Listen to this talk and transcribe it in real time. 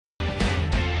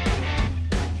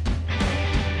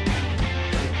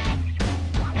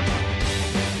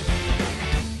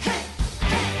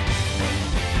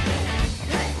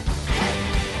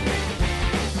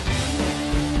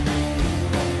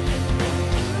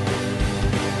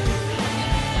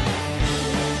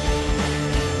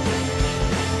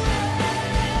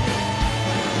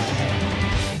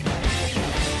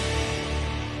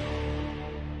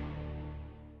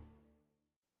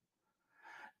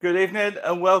Good evening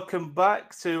and welcome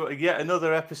back to yet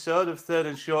another episode of Third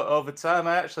and Short Overtime.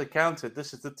 I actually counted.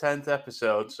 This is the 10th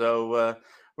episode, so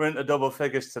we're into double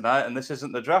figures tonight, and this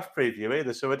isn't the draft preview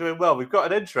either, so we're doing well. We've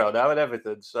got an intro now and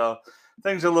everything, so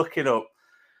things are looking up.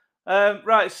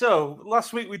 Right, so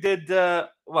last week we did,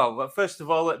 first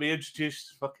of all, let me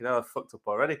introduce, fucking hell, I fucked up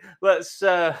already. Let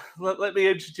me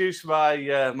introduce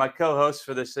my co-host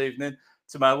for this evening.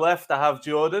 To my left, I have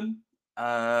Jordan.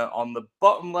 On the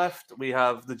bottom left, we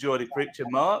have the Geordie Preacher,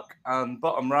 Mark, and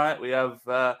bottom right, we have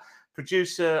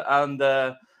producer and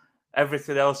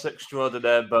everything else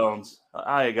extraordinaire, Bones.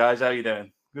 Hiya, guys. How you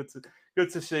doing? Good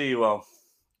to see you all.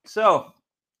 So,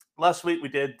 last week we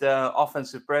did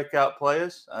offensive breakout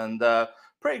players, and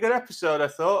pretty good episode, I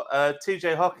thought.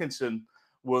 TJ Hawkinson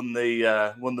won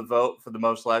the vote for the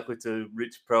most likely to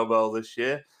reach Pro Bowl this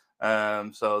year.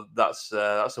 So that's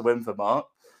a win for Mark.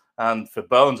 And for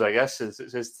Bones, I guess,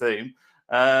 it's his theme.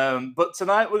 But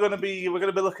tonight we're going to be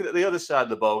looking at the other side of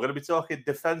the ball. We're going to be talking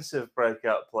defensive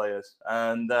breakout players,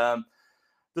 and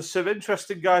there's some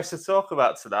interesting guys to talk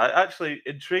about tonight. Actually,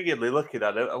 intriguingly looking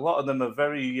at it, a lot of them are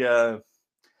very sort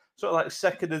of like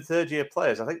second and third year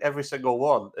players. I think every single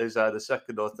one is either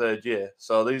second or third year.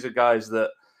 So these are guys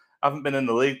that haven't been in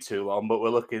the league too long, but we're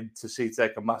looking to see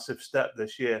take a massive step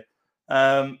this year.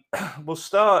 We'll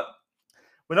start.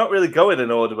 We're not really going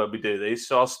in order when we do these,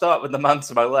 so I'll start with the man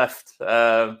to my left.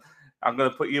 I'm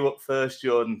going to put you up first,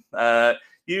 Jordan.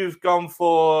 You've gone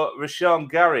for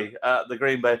Rashawn Gary at the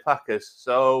Green Bay Packers.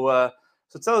 So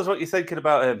tell us what you're thinking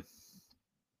about him.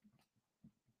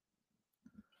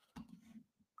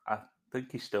 I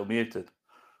think he's still muted.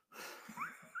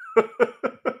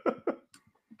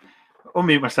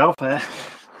 Unmute myself there.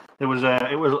 It was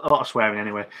a lot of swearing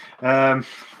anyway.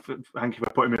 Thank you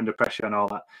for putting me under pressure and all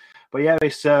that. But yeah,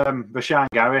 it's Rashawn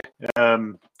Gary,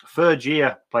 third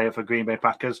year player for Green Bay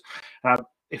Packers.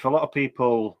 If a lot of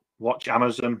people watch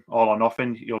Amazon All or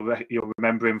Nothing, you'll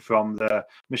remember him from the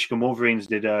Michigan Wolverines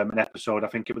did an episode. I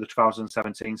think it was the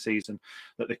 2017 season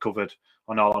that they covered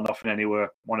on All or Nothing, and he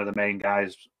were one of the main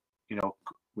guys. One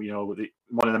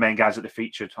of the main guys that they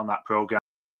featured on that program,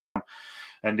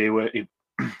 and he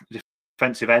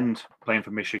defensive end playing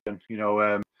for Michigan.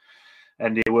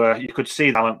 And you could see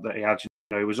the talent that he had.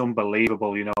 It was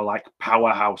unbelievable. Like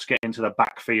powerhouse, getting into the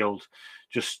backfield.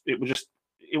 It was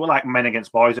like men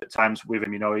against boys at times with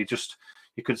him. You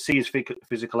could see his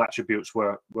physical attributes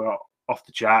were off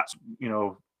the charts.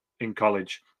 In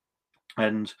college,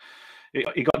 and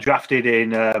he got drafted in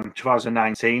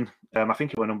 2019. I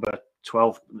think he was number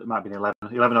 12. It might have been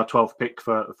 11 or 12 pick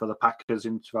for the Packers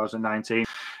in 2019,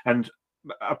 and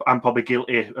I'm probably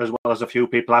guilty as well as a few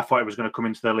people. I thought he was going to come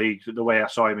into the league the way I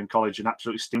saw him in college and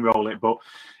absolutely steamroll it. But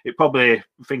it probably,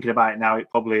 thinking about it now,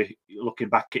 looking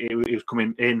back, he was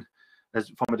coming in as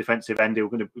from a defensive end. He was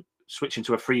going to switch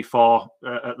into a 3-4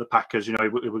 at the Packers. He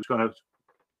was going to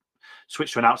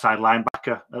switch to an outside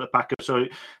linebacker at the Packers. So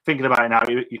thinking about it now,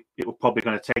 it was probably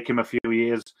going to take him a few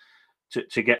years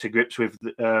to get to grips with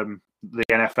the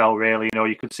NFL. Really,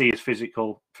 you could see his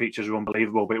physical features were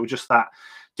unbelievable, but it was just that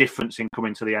difference in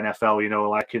coming to the NFL,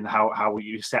 like in how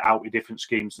you set out with different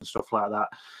schemes and stuff like that.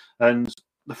 And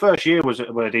the first year was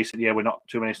a decent year with not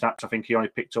too many snaps. I think he only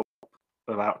picked up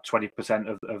about 20%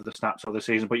 of the snaps of the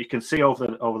season. But you can see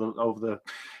over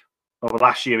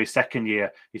last year, his second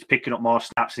year, he's picking up more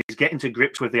snaps. He's getting to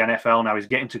grips with the NFL now. He's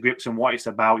getting to grips on what it's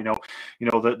about. The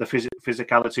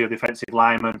physicality of defensive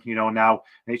linemen. Now,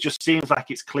 and it just seems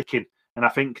like it's clicking. And I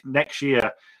think next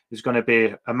year is going to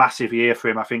be a massive year for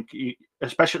him. I think,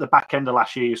 especially at the back end of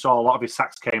last year, you saw a lot of his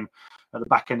sacks came at the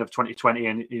back end of 2020,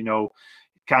 and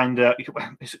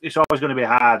it's always going to be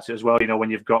hard as well. When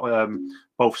you've got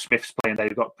both Smiths playing there,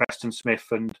 you've got Preston Smith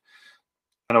and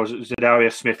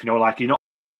Zadarius Smith. Like you're not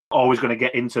always going to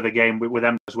get into the game with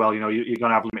them as well. You're going to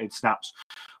have limited snaps,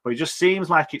 but it just seems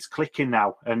like it's clicking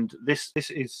now. And this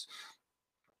is.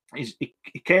 He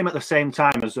came at the same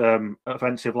time as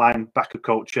offensive linebacker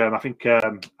coach. I think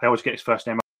I always get his first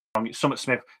name wrong. It's Summit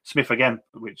Smith again,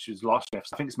 which is a lot of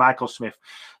Smiths. I think it's Michael Smith.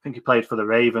 I think he played for the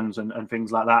Ravens and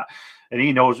things like that. And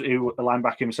he knows a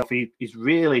linebacker himself. He's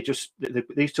really just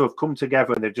these two have come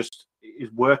together, and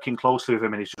he's working closely with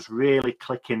him, and he's just really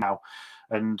clicking now.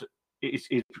 And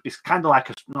it's kind of like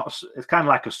a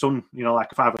son,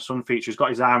 like a father-son feature. He's got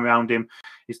his arm around him.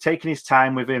 He's taking his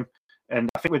time with him, and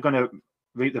I think we're going to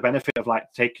reap the benefit of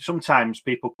sometimes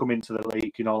people come into the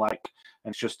league, and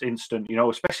it's just instant,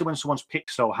 especially when someone's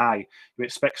picked so high, you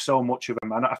expect so much of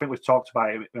them. And I think we've talked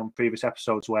about it on previous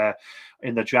episodes where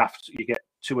in the draft you get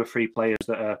 2 or 3 players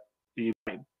that are you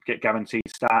might get guaranteed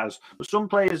starters. But some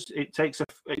players, it takes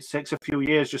a few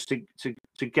years just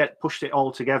to get pushed it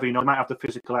all together. You know, they might have the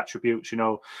physical attributes, you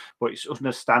know, but it's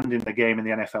understanding the game in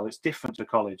the NFL. It's different to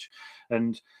college,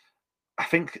 and I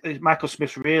think Michael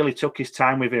Smith really took his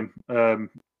time with him, and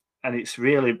it's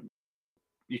really,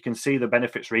 you can see the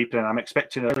benefits reaping. And I'm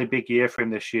expecting a really big year for him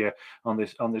this year on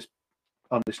this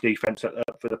defense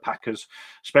for the Packers,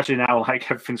 especially now,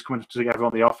 like everything's coming together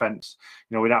on the offense.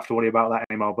 You know, we don't have to worry about that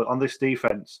anymore. But on this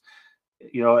defense,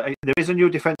 you know, there is a new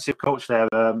defensive coach there.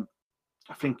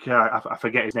 I think I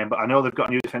forget his name, but I know they've got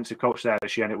a new defensive coach there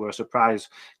this year, and it was a surprise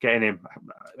getting him.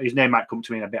 His name might come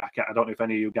to me in a bit. I don't know if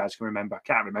any of you guys can remember. I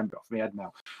can't remember off my head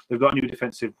now. They've got a new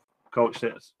defensive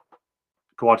coordinator.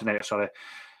 Sorry.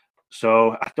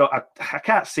 So I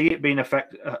can't see it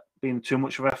being too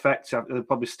much of an effect. They'll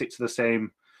probably stick to the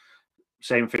same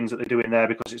things that they're doing there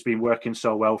because it's been working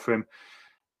so well for him.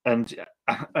 And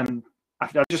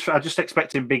I just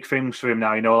expecting big things for him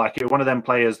now. You know, like one of them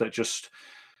players that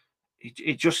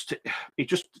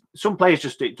some players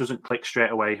it doesn't click straight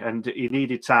away, and he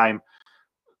needed time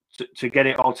to get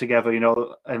it all together, you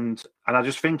know, and I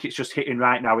just think it's just hitting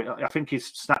right now. I think his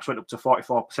snaps went up to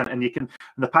 44%, and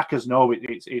the Packers know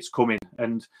it's coming.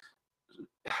 And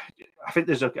I think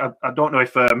I don't know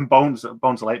if Bones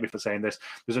will hate me for saying this.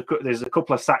 There's a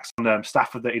couple of sacks on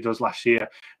Stafford that he does last year,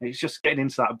 and he's just getting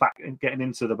into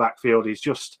the backfield. He's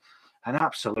just an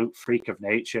absolute freak of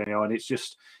nature, you know. And it's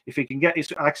just, if he can get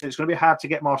his, like I said, it's going to be hard to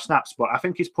get more snaps, but I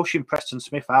think he's pushing Preston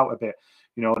Smith out a bit,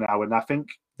 you know, now. And I think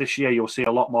this year you'll see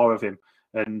a lot more of him.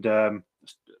 And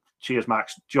cheers,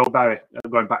 Max. Joe Barry,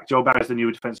 going back. Joe Barry's the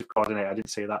new defensive coordinator. I didn't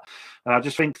say that. And I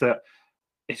just think that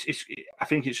I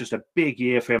think it's just a big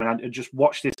year for him. And just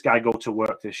watch this guy go to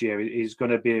work this year. He's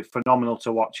going to be phenomenal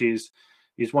to watch. He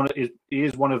is one of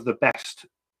the best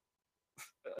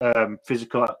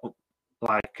physical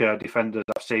defenders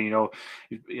I've seen. You know,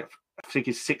 I think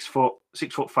he's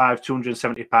 6'5",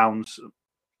 270 pounds.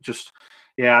 Just,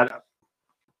 yeah.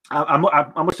 I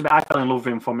must admit, I fell in love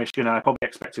with him from Michigan, and I probably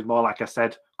expected more, like I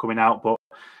said, coming out. But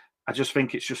I just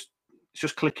think it's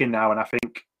just clicking now, and I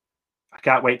think I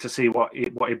can't wait to see what he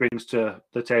brings to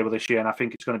the table this year. And I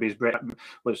think it's going to be his break.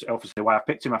 Well, it's obviously why I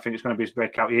picked him. I think it's going to be his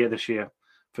breakout year this year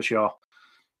for sure.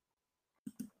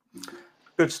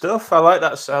 Good stuff. I like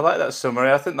that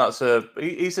summary. I think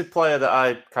he's a player that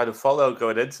I kind of followed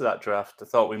going into that draft. I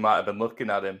thought we might have been looking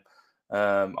at him.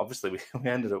 Obviously, we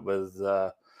ended up with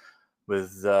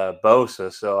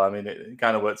Bosa, so I mean it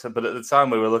kind of worked. But at the time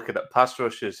we were looking at pass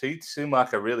rushers, he seemed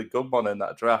like a really good one in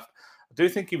that draft. I do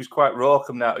think he was quite raw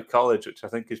coming out of college, which I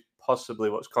think is possibly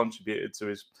what's contributed to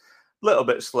his little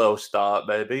bit slow start,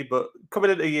 maybe. But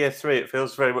coming into year 3, it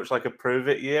feels very much like a prove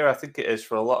it year. I think it is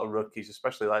for a lot of rookies,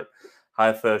 especially like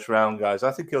high first round guys.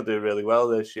 I think he'll do really well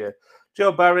this year.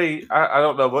 Joe Barry, I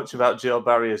don't know much about Joe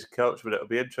Barry as a coach, but it'll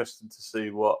be interesting to see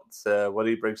what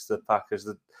he brings to the Packers.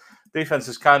 The defense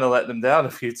has kind of let them down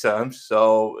a few times,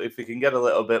 so if he can get a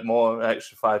little bit more,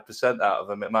 extra 5% out of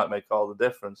him, it might make all the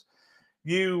difference.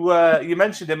 You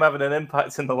mentioned him having an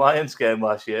impact in the Lions game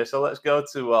last year, so let's go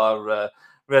to our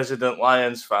resident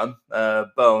Lions fan,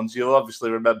 Bones. You'll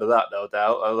obviously remember that, no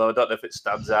doubt, although I don't know if it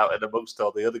stands out in amongst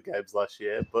all the other games last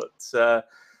year. But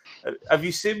have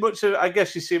you seen much of, I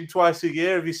guess you see him twice a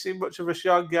year, have you seen much of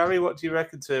Rashan Gary? What do you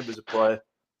reckon to him as a player?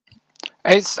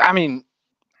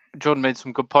 Jordan made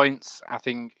some good points. I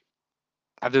think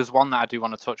there's one that I do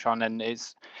want to touch on, and it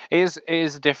is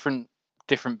a different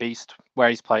beast where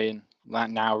he's playing.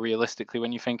 Like now, realistically,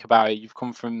 when you think about it, you've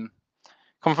come from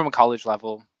a college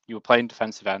level. You were playing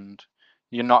defensive end.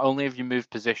 You not only have you moved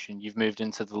position, you've moved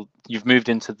into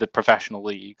the professional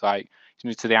league. Like you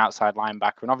moved to the outside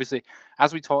linebacker, and obviously,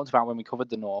 as we talked about when we covered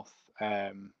the North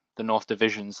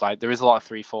divisions, like there is a lot of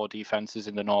 3-4 defenses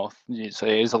in the North. So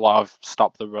it is a lot of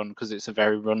stop the run because it's a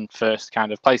very run first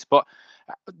kind of place. But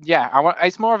yeah,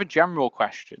 it's more of a general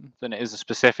question than it is a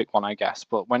specific one, I guess.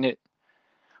 But when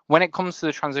it comes to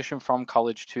the transition from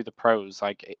college to the pros,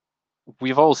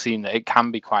 we've all seen that it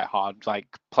can be quite hard. Like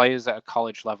players at a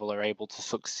college level are able to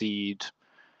succeed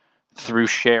through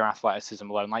sheer athleticism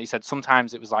alone. Like you said,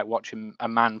 sometimes it was like watching a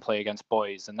man play against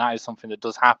boys, and that is something that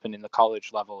does happen in the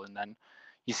college level. And then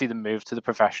you see them move to the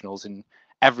professionals, and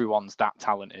everyone's that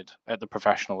talented at the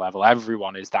professional level.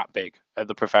 Everyone is that big at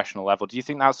the professional level. Do you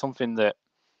think that's something that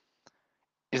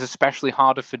is especially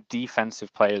harder for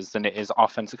defensive players than it is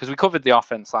offensive? Because we covered the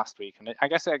offense last week, and I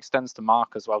guess it extends to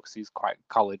Mark as well because he's quite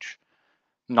college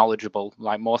knowledgeable,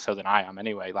 like more so than I am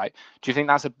anyway. Like, do you think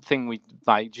that's a thing do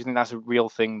you think that's a real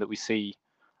thing that we see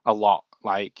a lot?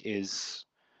 Like, is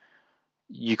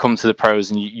you come to the pros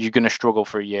and you're going to struggle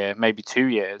for a year, maybe 2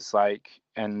 years,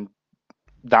 and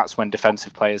that's when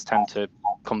defensive players tend to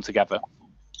come together.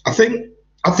 I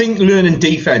think learning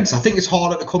defense. I think it's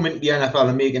harder to come into the NFL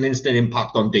and make an instant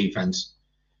impact on defense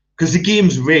because the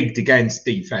game's rigged against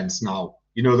defense now.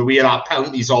 You know, the way that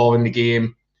penalties are in the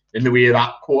game and the way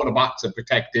that quarterbacks are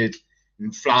protected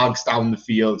and flags down the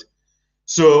field.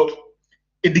 So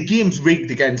the game's rigged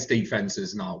against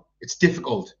defenses now. It's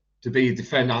difficult to be a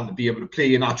defender and to be able to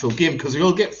play an actual game because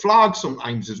you'll get flagged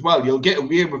sometimes as well. You'll get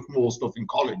away with more stuff in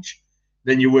college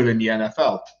than you will in the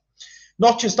NFL.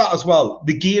 Not just that as well,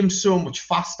 the game's so much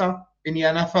faster in the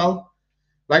NFL.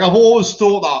 Like, I've always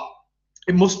thought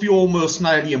that it must be almost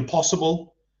nearly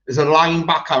impossible as a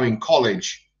linebacker in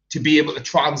college to be able to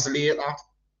translate that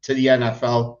to the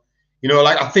NFL. You know,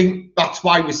 like, I think that's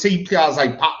why we see players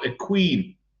like Patrick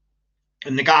Queen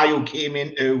and the guy who came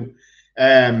into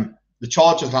the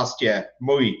Chargers last year,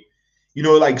 Murray, you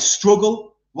know, like,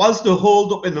 struggle. Whilst they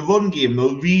hold up in the run game,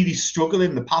 they'll really struggle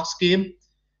in the pass game.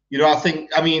 You know,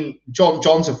 I mean,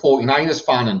 John's a 49ers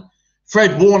fan, and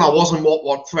Fred Warner wasn't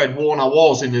what Fred Warner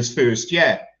was in his first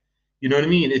year. You know what I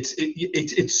mean?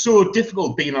 It's so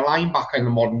difficult being a linebacker in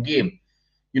the modern game.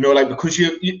 You know, like, because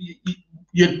you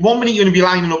 1 minute you're going to be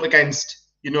lining up against,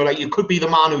 you know, like, you could be the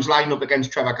man who's lining up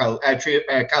against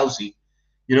Kelsey.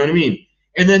 You know what I mean?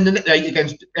 And then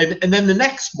and then the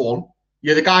next one,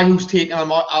 you're the guy who's taking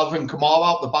Alvin Kamara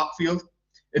out the backfield.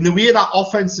 And the way that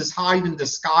offenses hide and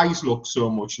disguise look so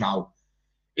much now,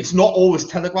 it's not always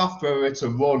telegraphed whether it's a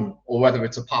run or whether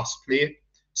it's a pass play.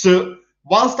 So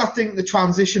whilst I think the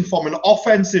transition from an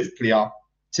offensive player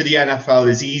to the NFL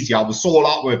is easier, we saw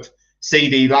that with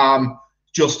CeeDee Lamb,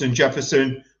 Justin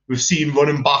Jefferson. We've seen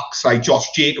running backs like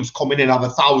Josh Jacobs come in and have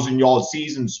 1,000-yard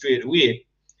season straight away.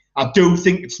 I do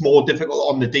think it's more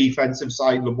difficult on the defensive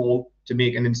side of the ball to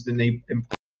make an instant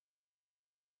impact.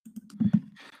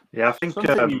 Yeah, I think.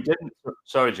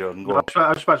 Sorry, Jordan. I was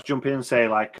just about to jump in and say,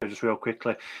 like, just real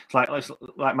quickly, it's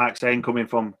like Mark's saying, coming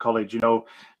from college, you know,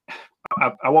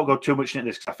 I won't go too much into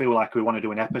this because I feel like we want to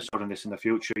do an episode on this in the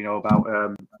future, you know,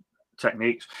 about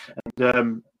techniques.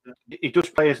 And he does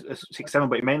play a 6'7",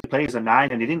 but he mainly plays a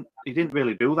 9, and he didn't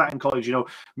really do that in college. You know,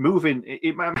 moving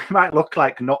it might look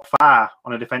like not far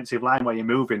on a defensive line where you're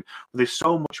moving, but there's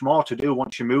so much more to do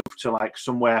once you move to like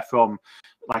somewhere from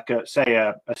like a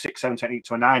 6'7" technique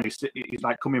to a 9. He's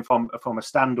like coming from a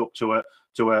stand up to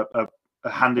a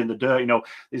hand in the dirt. You know,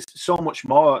 there's so much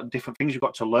more different things you've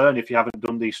got to learn if you haven't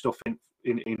done these stuff in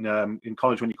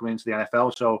college when you come into the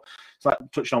NFL. So it's like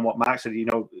touching on what Mark said, you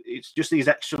know, it's just these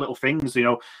extra little things, you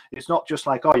know, it's not just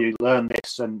like, oh, you learn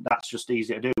this and that's just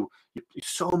easy to do. It's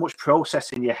so much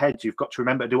process in your head. You've got to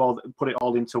remember to put it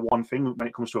all into one thing when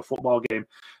it comes to a football game.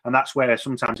 And that's where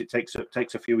sometimes it takes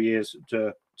a few years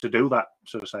to do that,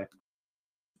 so to say.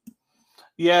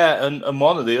 Yeah, and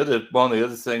one of the other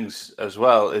things as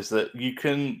well is that you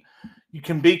can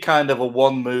be kind of a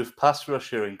one-move pass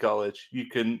rusher in college. You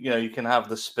can have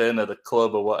the spin or the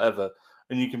club or whatever,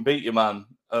 and you can beat your man.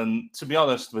 And to be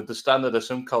honest, with the standard of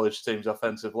some college teams'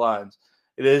 offensive lines,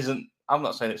 it isn't. I'm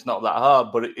not saying it's not that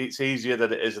hard, but it's easier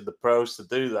than it is in the pros to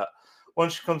do that.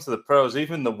 Once you come to the pros,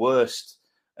 even the worst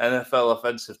NFL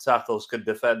offensive tackles can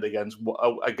defend against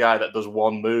a guy that does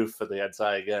one move for the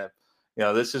entire game. You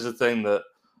know, this is a thing that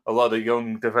a lot of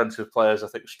young defensive players, I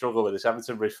think, struggle with, is having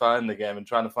to refine the game and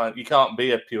trying to find. You can't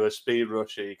be a pure speed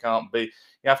rusher. You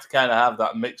have to kind of have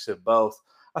that mix of both.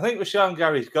 I think Rashan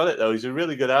Gary's got it, though. He's a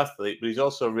really good athlete, but he's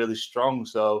also really strong.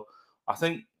 So I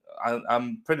think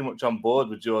I'm pretty much on board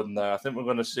with Jordan there. I think we're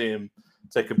going to see him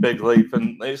take a big leap.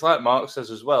 And it's like Mark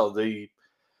says as well, the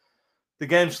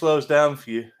game slows down for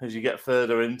you as you get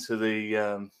further into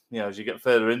your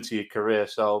career.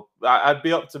 So I'd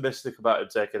be optimistic about him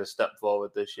taking a step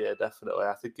forward this year. Definitely,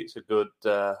 I think it's a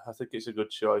good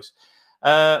choice.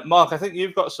 Mark, I think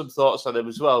you've got some thoughts on him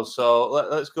as well. So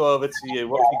let's go over to you.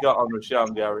 What have you got on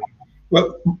Rashan Gary?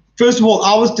 Well, first of all,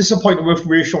 I was disappointed with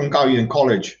Rashan Gary in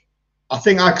college. I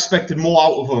think I expected more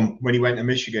out of him when he went to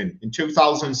Michigan. In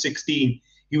 2016,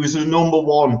 he was the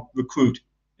 #1 recruit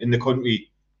in the country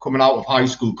coming out of high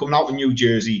school, coming out of New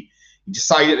Jersey. He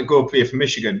decided to go play for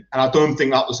Michigan, and I don't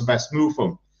think that was the best move for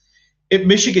him. At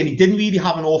Michigan, he didn't really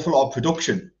have an awful lot of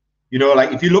production. You know,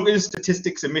 like if you look at his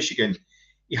statistics in Michigan,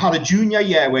 he had a junior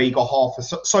year where he got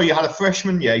he had a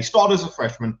freshman year. He started as a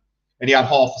freshman, and he had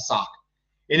half a sack.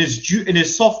 In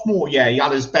his sophomore year, he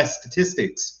had his best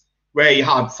statistics, where he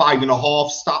had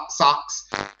 5.5 sacks,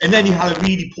 and then he had a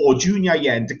really poor junior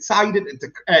year and decided to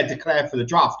declare for the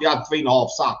draft. He had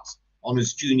 3.5 sacks on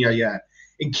his junior year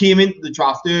and came into the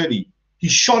draft early. He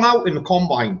shone out in the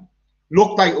combine,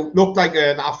 looked like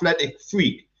an athletic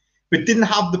freak, but didn't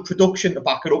have the production to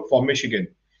back it up for Michigan.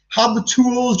 Had the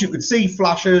tools, you could see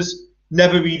flashes,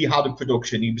 never really had a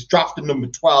production. He was drafted number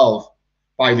 12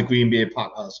 by the Green Bay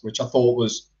Packers, which I thought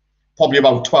was probably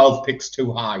about 12 picks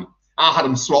too high. I had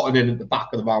him slotted in at the back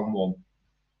of the round one.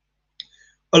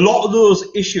 A lot of those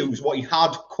issues, what he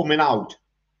had coming out,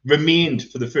 remained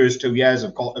for the first 2 years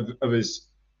of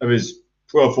his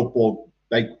pro football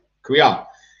career.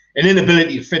 An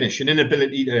inability to finish, an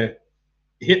inability to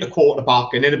hit the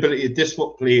quarterback, an inability to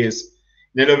disrupt players,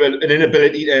 an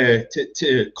inability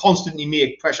to constantly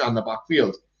make pressure on the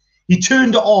backfield. He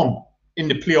turned it on in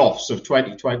the playoffs of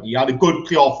 2020. He had a good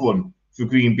playoff run for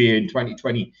Green Bay in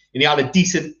 2020, and he had a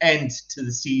decent end to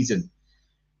the season.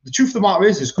 The truth of the matter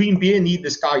is Green Bay need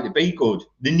this guy to be good.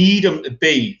 They need him to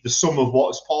be the sum of what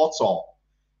his parts are.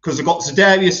 Because they've got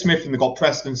Za'Darius Smith and they've got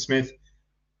Preston Smith.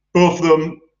 Both of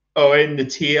them are in the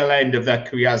tail end of their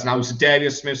careers now.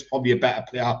 Za'Darius Smith's probably a better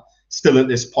player still at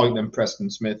this point than Preston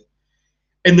Smith.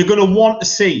 And they're going to want to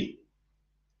see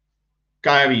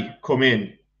Gary come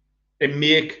in and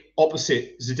make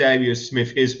opposite Za'Darius Smith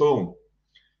his home.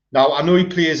 Now, I know he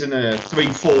plays in a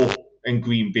 3-4 in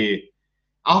Green Bay.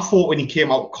 I thought when he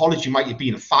came out of college, he might have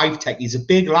been a 5-tech. He's a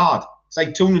big lad. It's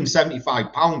like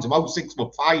 275 pounds, about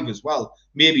 6'5" as well.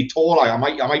 Maybe taller. I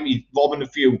might be robbing a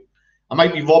few. I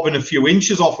might be robbing a few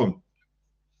inches off him.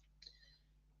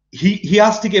 He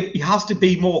has to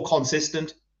be more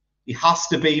consistent. He has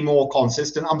to be more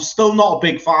consistent. I'm still not a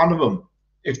big fan of him,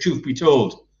 if truth be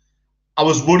told. I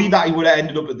was worried that he would have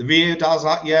ended up at the Raiders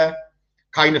that year.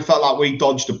 Kind of felt like we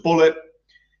dodged a bullet.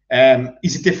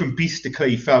 He's a different beast to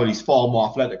Cleefell. He's far more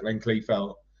athletic than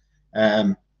Cleefell.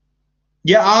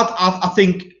 Yeah, I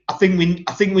think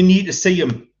we need to see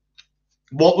him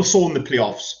what we saw in the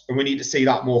playoffs, and we need to see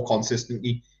that more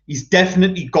consistently. He's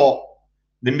definitely got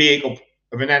the makeup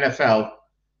of an NFL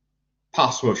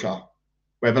pass rusher,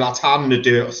 whether that's hand in the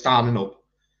dirt or standing up.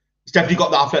 He's definitely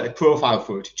got the athletic profile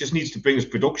for it. He just needs to bring his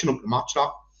production up to match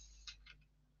that.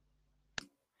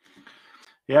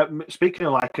 Yeah, speaking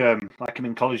of like him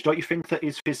in college, don't you think that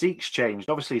his physique's changed?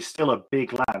 Obviously, he's still a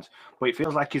big lad, but it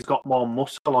feels like he's got more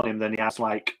muscle on him than he has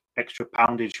like extra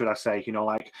poundage, should I say? You know,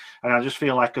 like, and I just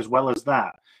feel like as well as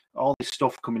that, all this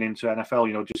stuff coming into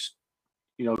NFL,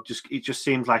 it just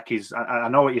seems like he's. I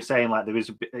know what you're saying. Like there is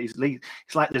a bit. It's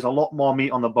like there's a lot more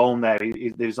meat on the bone there.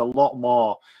 There's a lot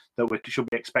more that we should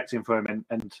be expecting from him,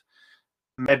 and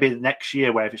maybe next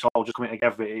year, where if it's all just coming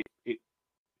together, it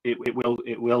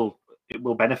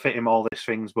will benefit him, all these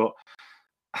things. But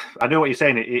I know what you're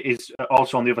saying. It is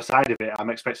also on the other side of it. I'm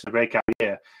expecting a breakout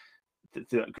year.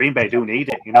 The Green Bay do need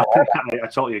it, you know. I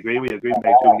totally agree with you. Green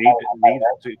Bay do need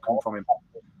it to come from him.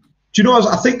 Do you know,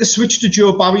 I think the switch to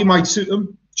Joe Barry might suit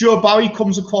him. Joe Barry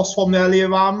comes across from the LA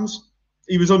Rams.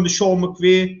 He was under Sean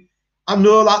McVay. I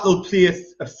know that they'll play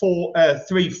a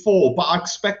 3-4, but I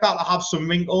expect that to have some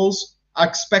wrinkles. I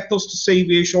expect us to see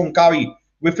Rashawn Gary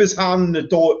with his hand in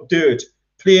the dirt,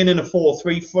 playing in a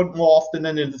 4-3 front more often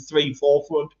than in the 3-4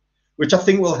 front, which I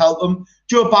think will help him.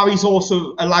 Joe Barry's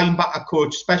also a linebacker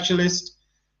coach specialist.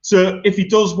 So if he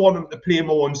does want him to play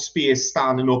more in space,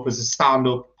 standing up as a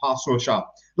stand-up pass rusher,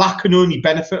 that can only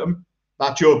benefit him.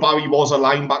 That Joe Barry was a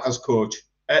linebackers coach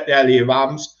at the LA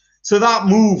Rams. So that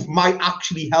move might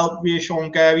actually help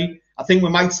Rashawn Gary. I think we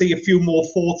might see a few more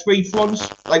 4-3 fronts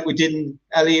like we did in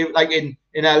LA, like in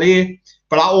LA.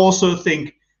 But I also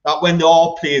think that when they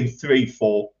are playing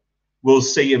 3-4, we'll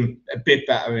see him a bit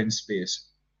better in space.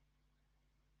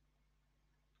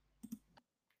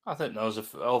 I think those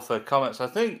are all fair comments. I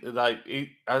think, like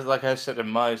I said in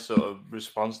my sort of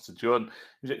response to Jordan,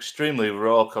 he was extremely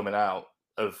raw coming out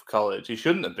of college. He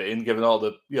shouldn't have been, given all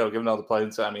the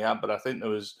playing time he had. But I think there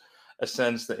was a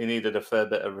sense that he needed a fair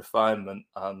bit of refinement.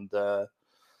 And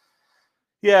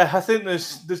yeah, I think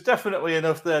there's definitely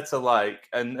enough there to like.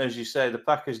 And as you say, the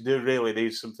Packers do really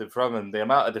need something from him. The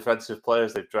amount of defensive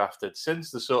players they've drafted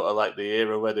since the sort of like the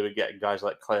era where they were getting guys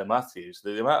like Clay Matthews,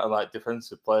 the amount of like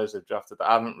defensive players they've drafted that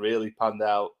haven't really panned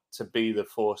out to be the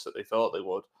force that they thought they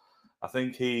would. I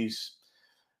think he's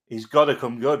got to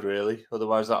come good, really.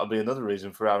 Otherwise, that'll be another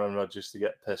reason for Aaron Rodgers to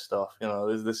get pissed off. You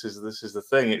know, this is the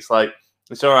thing. It's like,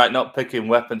 it's all right not picking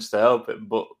weapons to help it,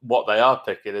 but what they are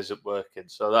picking isn't working.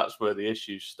 So that's where the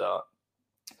issues start.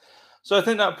 So I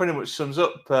think that pretty much sums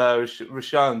up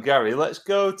Rashawn Gary. Let's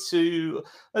go to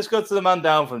the man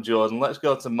down from Jordan. Let's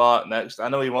go to Mark next. I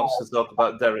know he wants to talk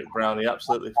about Derek Brown. He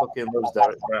absolutely fucking loves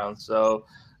Derek Brown. So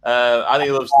and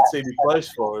he loves the team he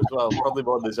plays for as well. Probably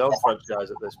more than his own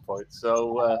franchise at this point.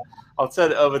 So I'll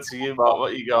turn it over to you, Mark.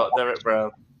 What you got, Derek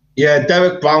Brown? Yeah,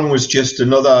 Derek Brown was just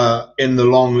another in the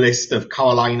long list of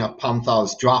Carolina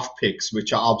Panthers draft picks,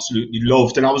 which I absolutely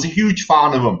loved. And I was a huge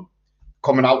fan of him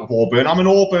coming out of Auburn. I'm an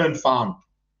Auburn fan.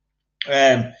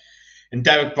 And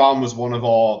Derek Brown was one of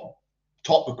our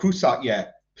top recruits that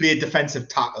year. Played defensive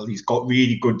tackle. He's got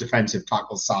really good defensive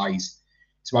tackle size.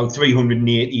 It's about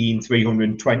 318,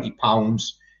 320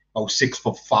 pounds, about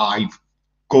 6'5",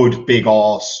 good big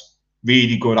arse,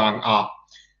 really good anchor.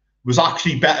 Was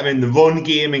actually better in the run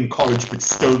game in college, but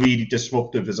still really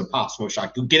disruptive as a pass rusher.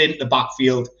 Could get into the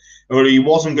backfield, or he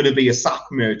wasn't going to be a sack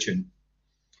merchant.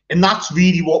 And that's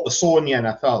really what we saw in the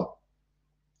NFL.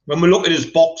 When we look at his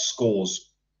box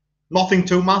scores, nothing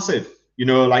too massive. You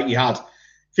know, like he had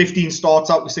 15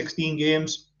 starts out of 16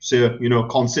 games. So, you know,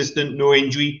 consistent, no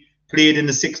injury. Played in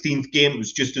the 16th game. It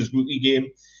was just his rookie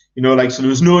game. You know, like, so there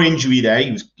was no injury there.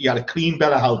 He had a clean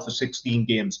bill of health for 16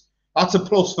 games. That's a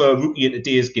plus for a rookie in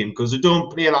today's game because they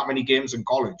don't play that many games in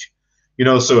college. You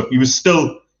know, so he was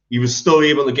still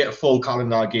able to get a full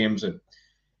calendar of games in.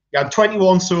 He had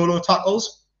 21 solo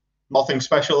tackles. Nothing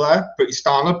special there. Pretty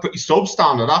standard, pretty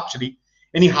substandard, actually.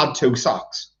 And he had 2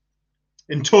 sacks.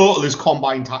 In total, his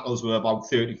combined tackles were about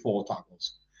 34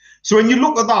 tackles. So when you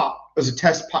look at that as a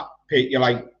test pick, you're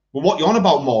like, well, what are you on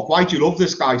about, Mark? Why do you love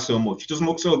this guy so much? He doesn't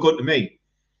look so good to me.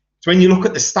 So when you look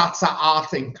at the stats that I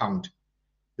think count,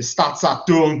 the stats that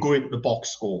don't go into the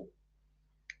box score,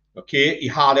 okay, he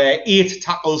had 8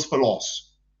 tackles for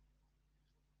loss.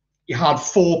 He had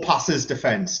 4 passes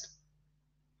defensed.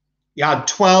 He had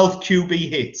 12 QB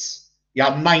hits. He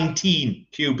had 19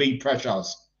 QB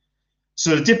pressures.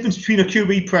 So the difference between a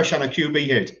QB pressure and a QB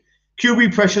hit.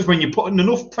 QB pressure is when you're putting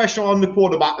enough pressure on the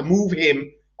quarterback to move him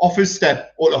off his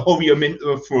step or to hurry him into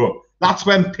a throw. That's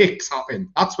when picks happen.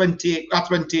 That's when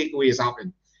takeaways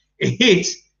happen. A hit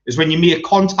is when you make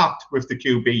contact with the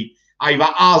QB, either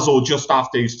as or just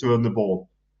after he's thrown the ball.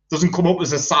 Doesn't come up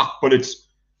as a sack, but it's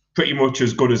pretty much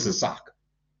as good as a sack.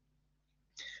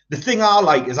 The thing I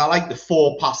like is I like the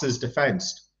 4 passes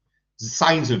defensed. The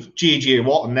signs of J.J.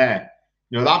 Watt in there.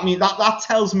 You know, that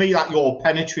tells me that you're a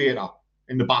penetrator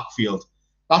in the backfield.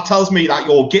 That tells me that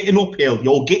you're getting uphill,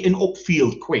 you're getting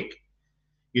upfield quick.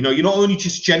 You know, you're not only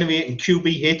just generating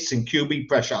QB hits and QB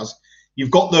pressures,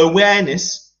 you've got the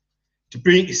awareness to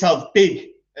break yourself big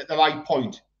at the right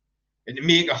point and to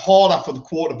make it harder for the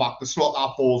quarterback to slot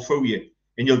that ball through you,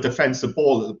 and you'll defend the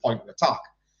ball at the point of attack.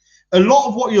 A lot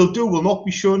of what you'll do will not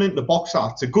be shown into the box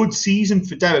art. A good season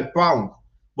for Derek Brown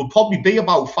will probably be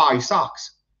about 5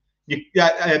 sacks. The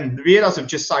Raiders have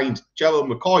just signed Gerald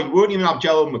McCoy. You won't even have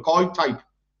Gerald McCoy type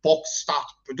box stat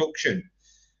production.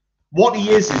 What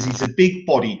he is he's a big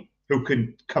body who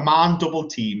can command double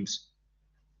teams,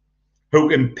 who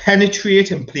can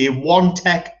penetrate and play 1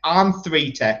 tech and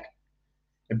 3 tech,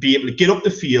 and be able to get up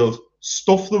the field,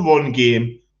 stuff the run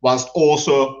game, whilst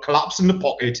also collapsing the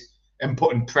pocket and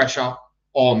putting pressure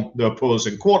on the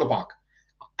opposing quarterback,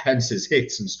 hence his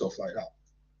hits and stuff like that.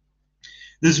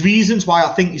 There's reasons why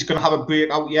I think he's going to have a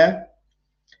breakout year.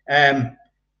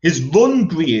 His run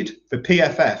grade for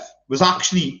PFF was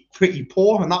actually pretty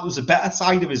poor, and that was the better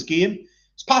side of his game.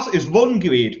 His run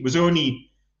grade was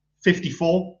only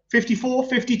 54,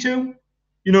 52,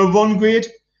 you know, run grade.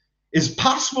 His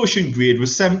pass rushing grade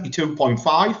was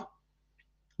 72.5.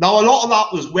 Now, a lot of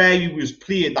that was where he was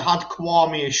played. They had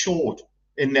Kwame Short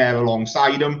in there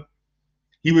alongside him.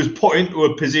 He was put into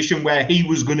a position where he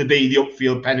was going to be the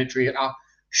upfield penetrator.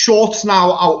 Short's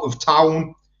now out of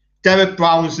town. Derek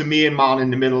Brown's the main man in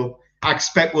the middle. I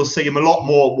expect we'll see him a lot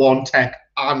more at 1 tech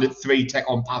and at 3 tech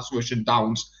on pass rushing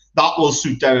downs. That will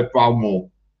suit Derek Brown more.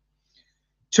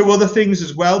 2 other things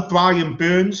as well. Brian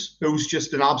Burns, who's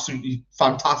just an absolutely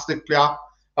fantastic player,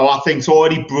 who I think's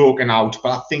already broken out,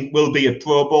 but I think will be a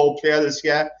Pro Bowl player this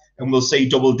year, and we'll see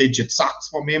double-digit sacks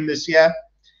from him this year.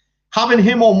 Having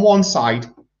him on one side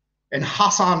and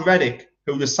Hassan Reddick,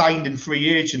 who they signed in free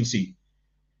agency,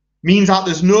 means that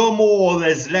there's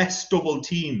less double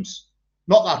teams.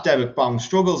 Not that Derek Brown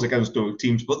struggles against double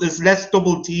teams, but there's less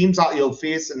double teams that he'll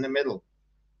face in the middle.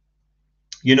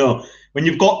 You know, when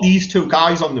you've got these 2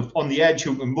 guys on the edge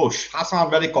who can rush,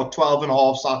 Hassan Reddick got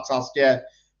 12.5 sacks last year.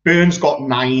 Burns got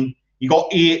 9. He got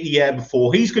 8 the year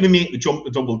before. He's going to make the jump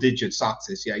to double-digit sacks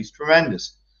this year. He's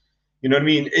tremendous. You know what I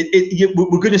mean?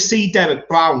 We're going to see Derek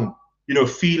Brown, you know,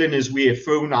 feeling his way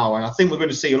through now, and I think we're going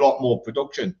to see a lot more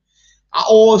production. I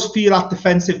always feel that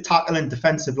defensive tackle and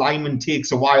defensive lineman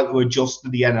takes a while to adjust to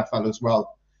the NFL as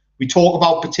well. We talk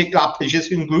about particular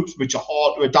position groups which are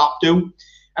hard to adapt to,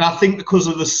 and I think because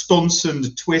of the stunts and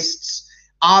the twists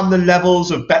and the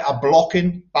levels of better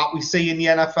blocking that we see in the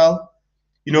NFL,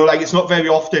 you know, like it's not very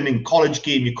often in college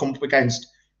game you come up against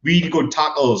really good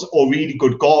tackles or really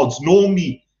good guards.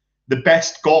 Normally, the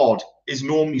best guard is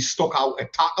normally stuck out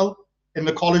at tackle in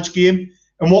the college game.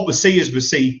 And what we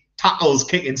see tackles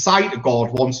kick inside the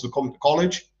guard once they come to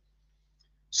college.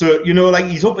 So, you know, like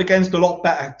he's up against a lot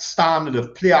better standard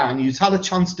of player, and he's had a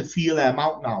chance to feel them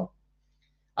out now.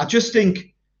 I just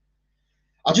think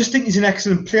he's an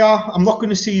excellent player. I'm not going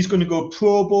to say he's going to go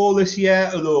Pro Bowl this year,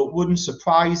 although it wouldn't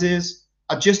surprise us.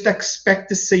 I just expect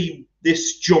to see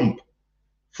this jump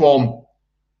from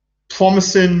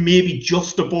promising, maybe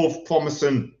just above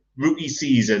promising rookie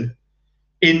season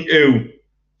into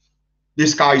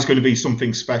this guy's going to be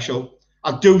something special.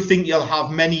 I do think he'll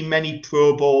have many, many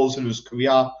Pro Bowls in his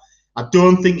career. I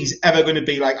don't think he's ever going to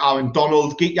be like Aaron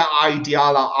Donald. Get your idea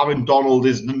that Aaron Donald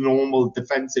is the normal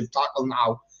defensive tackle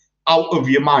now out of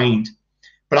your mind.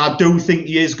 But I do think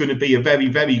he is going to be a very,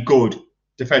 very good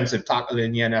defensive tackle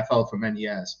in the NFL for many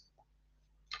years.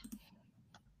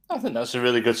 I think that's a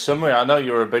really good summary. I know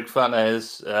you were a big fan of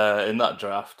his in that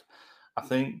draft. I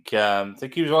think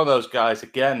he was one of those guys,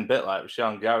 again, a bit like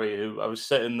Sean Gary, who I was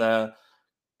sitting there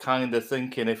kind of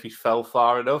thinking if he fell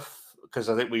far enough, because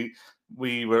I think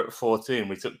we were at 14,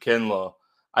 we took Kinlaw.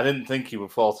 I didn't think he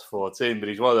would fall to 14, but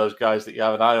he's one of those guys that you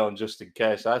have an eye on just in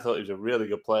case. I thought he was a really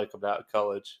good player coming out of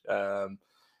college.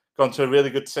 Gone to a really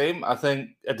good team. I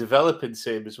think a developing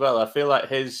team as well. I feel like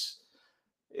his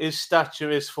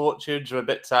stature, his fortunes are a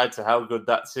bit tied to how good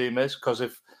that team is, because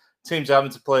if teams are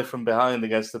having to play from behind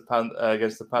against the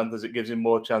Panthers, it gives him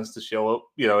more chance to show up,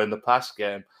 in the pass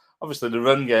game. Obviously, the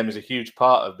run game is a huge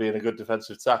part of being a good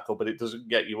defensive tackle, but it doesn't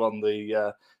get you on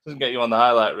the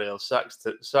highlight reel. Sacks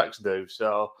do.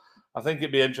 So I think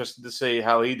it'd be interesting to see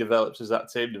how he develops as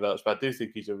that team develops. But I do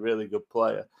think he's a really good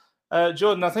player.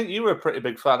 Jordan, I think you were a pretty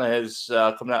big fan of his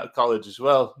coming out of college as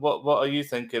well. What are you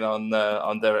thinking on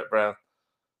Derek Brown?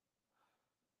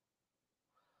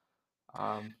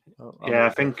 I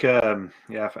think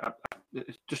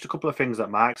just a couple of things that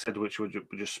Mark said, which were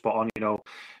just spot on.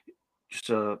 Just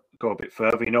to go a bit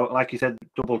further, like you said,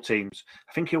 double teams.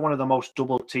 I think you're one of the most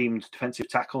double teamed defensive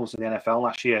tackles in the NFL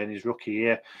last year in his rookie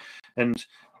year. And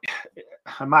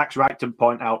Mark's right to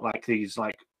point out like these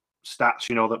like stats,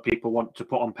 that people want to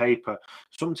put on paper.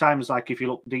 Sometimes, like if you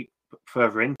look deep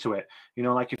further into it,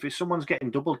 like if someone's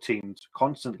getting double teamed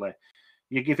constantly,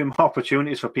 you give him more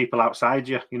opportunities for people outside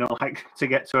you, like to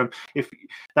get to him. If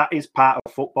that is part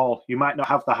of football, you might not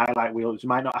have the highlight reels, you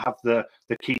might not have the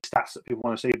key stats that people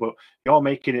want to see, but you're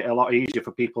making it a lot easier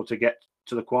for people to get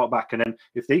to the quarterback. And then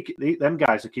if them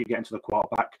guys that keep getting to the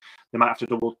quarterback, they might have to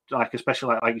double, like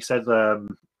especially like you said,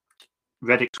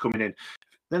 Reddick's coming in.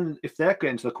 Then if they're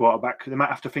getting to the quarterback, they might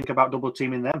have to think about double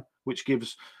teaming them, which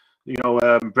gives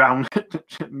Brown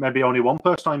maybe only one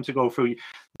person time to go through.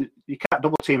 You can't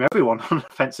double team everyone on the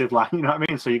offensive line, you know what I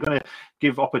mean? So you're going to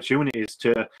give opportunities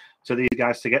to these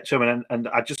guys to get to them. And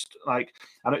I just I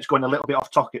know it's going a little bit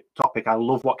off topic. I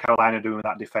love what Carolina are doing with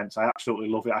that defense. I absolutely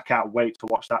love it. I can't wait to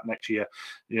watch that next year.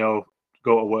 Go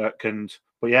to work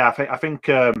but yeah, I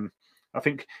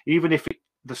think even if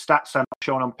the stats are not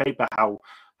shown on paper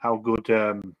how good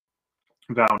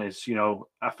Brown is,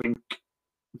 I think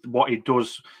what he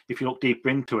does, if you look deeper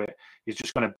into it, is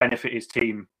just going to benefit his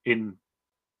team in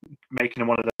making him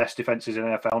one of the best defenses in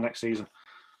the NFL next season.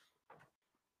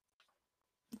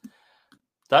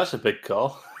 That's a big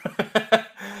call.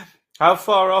 How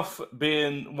far off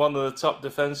being one of the top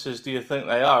defenses do you think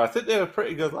they are? I think they were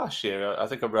pretty good last year. I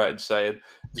think I'm right in saying,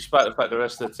 despite the fact the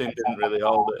rest of the team didn't really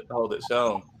hold its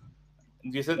own.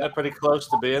 Do you think they're pretty close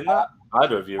to being that?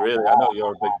 Either of you, really. I know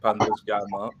you're a big Panthers guy,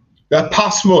 Mark. Their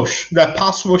pass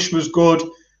rush was good.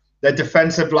 Their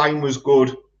defensive line was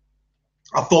good.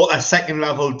 I thought their second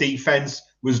level defense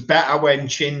was better when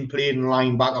Chin played in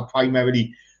linebacker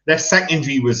primarily. Their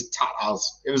secondary was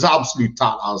tatters. It was absolute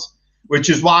tatters, which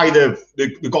is why they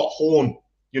got Horn,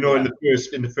 in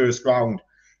the first round.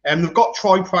 And they've got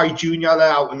Troy Pride Jr. there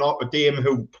out in Notre Dame,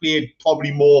 who played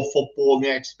probably more football than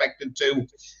they expected to.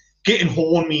 Getting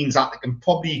Horn means that they can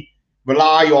probably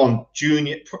rely on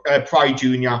Pride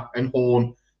Jr. and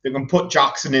Horn. They can put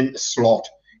Jackson in the slot.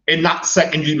 And that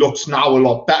secondary looks now a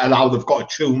lot better now they've got a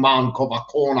true man cover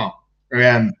corner.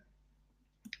 I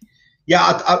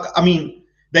mean,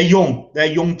 they're young. They're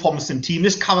a young, promising team.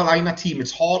 This Carolina team,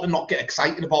 it's hard to not get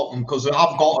excited about them because they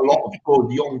have got a lot of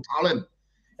good young talent.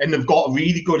 And they've got a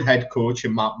really good head coach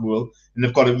in Matt Rhule. And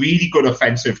they've got a really good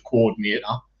offensive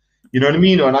coordinator. You know what I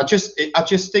mean? And I just think, like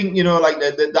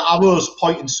the arrows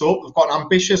pointing so they've got an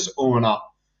ambitious owner.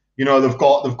 They've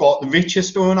got the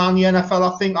richest owner in the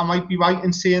NFL. I think I might be right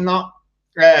in saying that.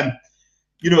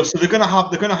 So they're gonna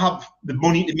have the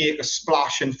money to make a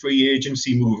splash in free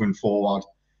agency moving forward.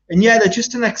 And yeah, they're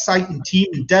just an exciting team.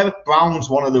 And Derek Brown's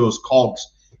one of those cogs.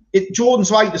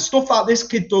 Jordan's right. The stuff that this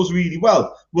kid does really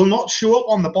well will not show up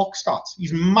on the box stats.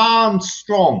 He's man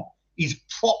strong. He's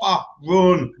proper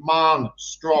run man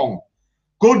strong.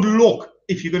 Good luck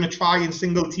if you're going to try and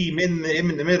single team him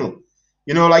in the middle.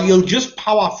 You know, like he'll just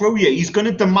power through you. He's going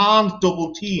to demand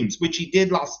double teams, which he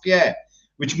did last year,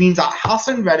 which means that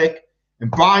Hassan Reddick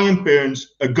and Brian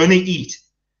Burns are going to eat.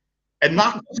 And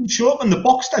that doesn't show up in the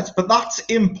box stats, but that's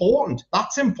important.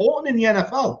 That's important in the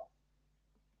NFL.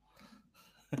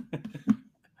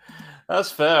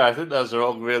 That's fair. I think those are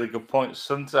all really good points.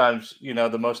 Sometimes, you know,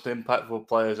 the most impactful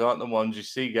players aren't the ones you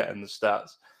see getting the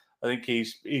stats. I think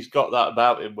he's got that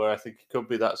about him where I think he could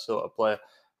be that sort of player.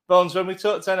 Bones, when we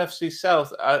talked to NFC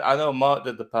South, I know Mark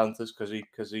did the Panthers because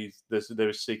they're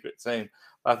a secret team.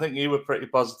 But I think you were pretty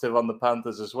positive on the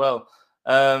Panthers as well.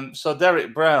 So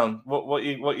Derek Brown, what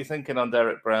you thinking on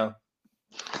Derek Brown?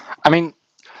 I mean,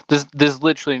 there's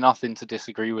literally nothing to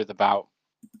disagree with about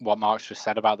what Mark's just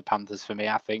said about the Panthers. For me,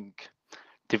 I think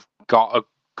they've got a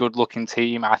good-looking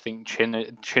team. I think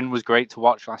Chin was great to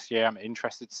watch last year. I'm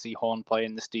interested to see Horn play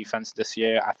in this defense this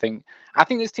year. I think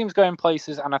this team's going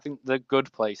places, and I think they're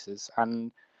good places.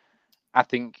 And I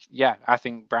think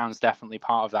Brown's definitely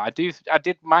part of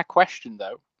that. My question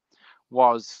though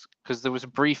was, because there was a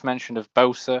brief mention of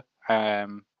Bosa,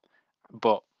 and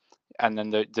then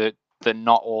the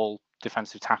not all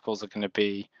defensive tackles are going to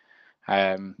be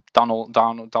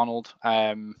Donald.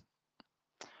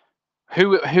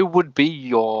 Who would be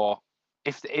your,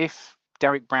 if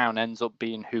Derek Brown ends up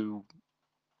being who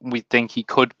we think he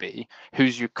could be,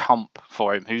 who's your comp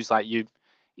for him? Who's like you,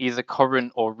 either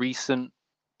current or recent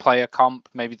player comp?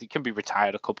 Maybe they can be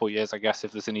retired a couple of years, I guess,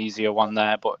 if there's an easier one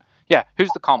there. But yeah,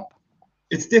 who's the comp?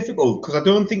 It's difficult because I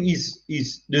don't think he's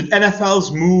the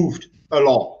NFL's moved a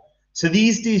lot. So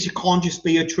these days you can't just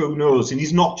be a true nose, and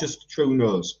he's not just a true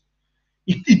nose.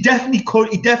 He definitely could.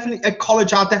 He definitely at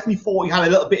college. I definitely thought he had a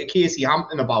little bit of Casey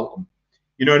Hampton about him.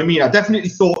 You know what I mean? I definitely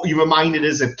thought he reminded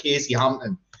us of Casey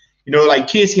Hampton. You know, like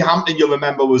Casey Hampton, you'll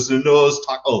remember, was the nose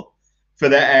tackle for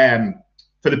the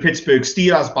Pittsburgh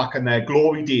Steelers back in their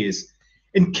glory days.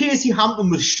 And Casey Hampton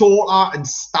was shorter and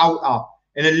stouter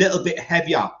and a little bit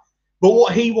heavier. But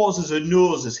what he was as a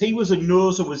nose, he was a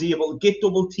nose who was able to get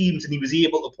double teams and he was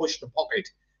able to push the pocket,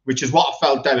 which is what I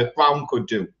felt Derek Brown could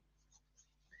do.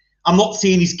 I'm not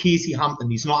saying he's Casey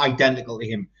Hampton. He's not identical to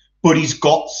him, but he's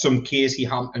got some Casey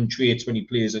Hampton traits when he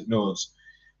plays at nose.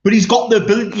 But he's got the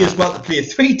ability as well to play a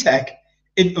three-tech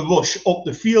into rush up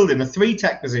the field in a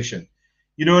three-tech position.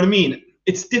 You know what I mean?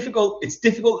 It's difficult. It's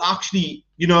difficult actually,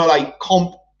 you know, like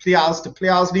comp players to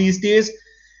players these days.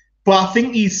 But I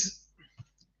think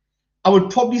I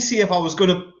would probably say if I was going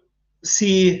to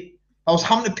say, I was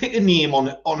having to pick a name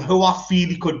on who I feel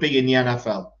he could be in the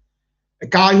NFL. A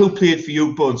guy who played for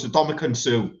you, Bones, so Ndamukong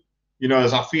Suh. You know,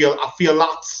 as I feel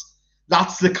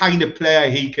that's the kind of player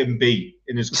he can be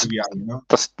in his career. You know,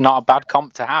 that's not a bad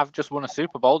comp to have. Just won a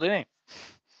Super Bowl, didn't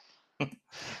he?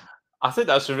 I think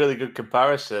that's a really good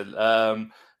comparison. If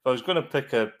I was going to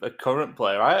pick a current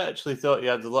player, I actually thought he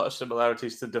had a lot of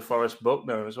similarities to DeForest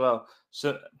Buckner as well.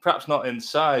 So perhaps not in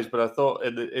size, but I thought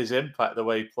in his impact, the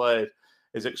way he played,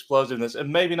 his explosiveness,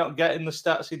 and maybe not getting the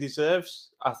stats he deserves.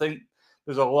 I think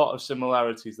there's a lot of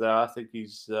similarities there. I think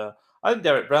I think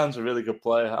Derek Brown's a really good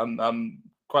player. I'm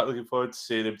quite looking forward to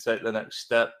seeing him take the next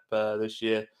step this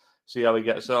year, see how he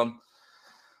gets on.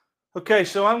 Okay,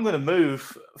 so I'm going to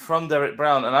move from Derek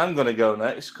Brown, and I'm going to go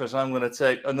next because I'm going to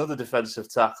take another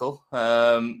defensive tackle.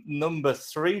 Number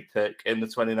 3 pick in the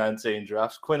 2019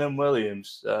 draft, Quinnen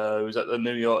Williams, who's at the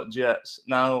New York Jets.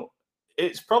 Now,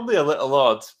 it's probably a little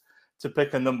odd to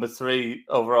pick a number 3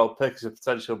 overall pick as a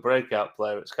potential breakout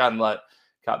player. It's kind of like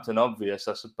Captain Obvious,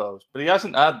 I suppose. But he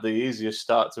hasn't had the easiest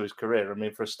start to his career. I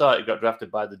mean, for a start, he got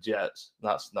drafted by the Jets.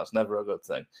 That's never a good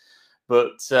thing.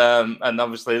 But, and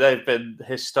obviously they've been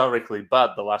historically bad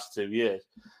the last 2 years.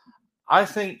 I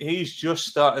think he's just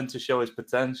starting to show his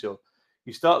potential.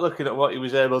 You start looking at what he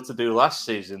was able to do last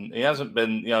season. He hasn't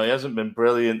been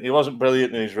brilliant. He wasn't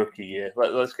brilliant in his rookie year.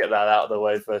 Let's get that out of the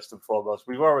way first and foremost.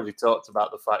 We've already talked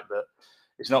about the fact that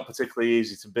it's not particularly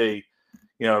easy to be,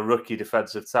 a rookie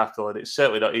defensive tackle, and it's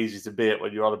certainly not easy to be it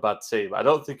when you're on a bad team. I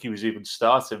don't think he was even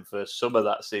starting for some of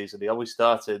that season. He only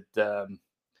started 9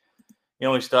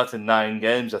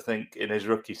 games, I think, in his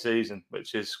rookie season,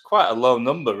 which is quite a low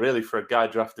number, really, for a guy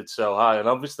drafted so high. And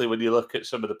obviously, when you look at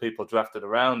some of the people drafted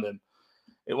around him,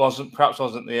 it perhaps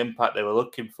wasn't the impact they were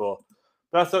looking for.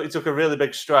 But I thought he took a really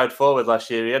big stride forward last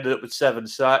year. He ended up with 7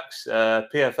 sacks.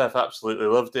 PFF absolutely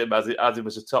loved him, had him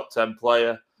as a top 10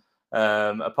 player.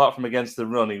 Apart from against the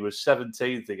run, he was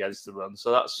 17th against the run.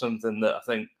 So that's something that I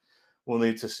think we'll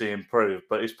need to see improve.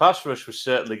 But his pass rush was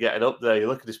certainly getting up there. You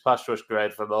look at his pass rush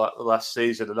grade from the last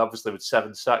season, and obviously with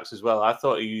 7 sacks as well. I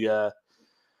thought he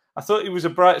was a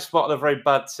bright spot on a very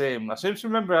bad team. I seem to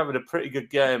remember having a pretty good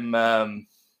game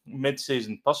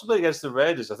mid-season, possibly against the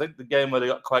Raiders. I think the game where they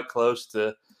got quite close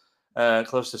to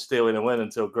stealing a win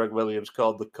until Greg Williams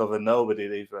called the cover nobody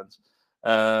defense.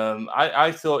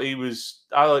 I thought he was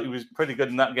pretty good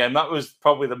in that game. That was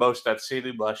probably the most I'd seen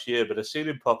him last year, but I've seen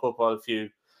him pop up on a few,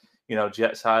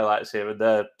 Jets highlights here and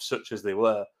there, such as they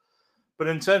were. But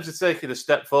in terms of taking a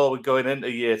step forward going into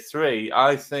year 3,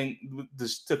 I think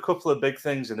there's a couple of big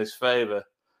things in his favour.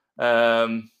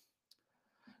 Number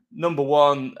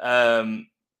one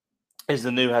is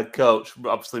the new head coach,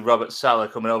 obviously Robert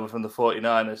Saleh, coming over from the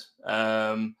 49ers.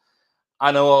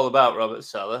 I know all about Robert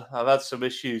Saleh. I've had some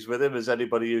issues with him, as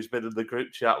anybody who's been in the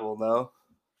group chat will know.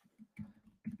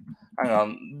 Hang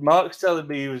on. Mark's telling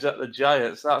me he was at the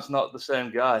Giants. That's not the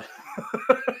same guy.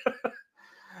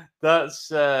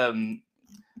 That's...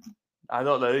 I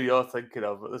don't know who you're thinking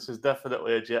of, but this is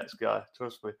definitely a Jets guy.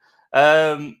 Trust me.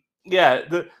 The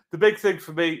big thing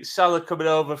for me, Saleh coming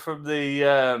over from the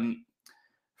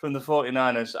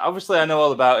 49ers. Obviously, I know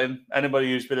all about him. Anybody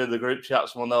who's been in the group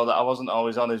chats will know that I wasn't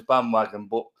always on his bandwagon,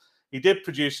 but he did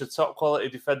produce a top quality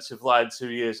defensive line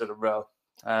 2 years in a row,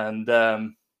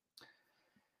 and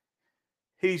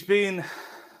he's been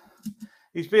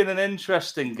an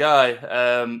interesting guy,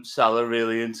 Saleh,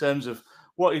 really, in terms of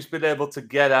what he's been able to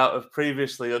get out of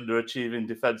previously underachieving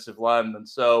defensive linemen.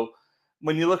 So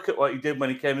when you look at what he did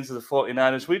when he came into the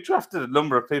 49ers, we drafted a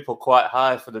number of people quite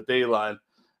high for the D-line.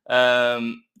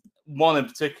 One in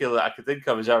particular I could think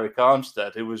of is Eric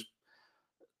Armstead, who was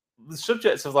the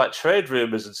subject of like trade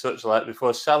rumors and such like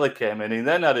before Saleh came in. He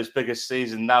then had his biggest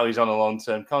season. Now he's on a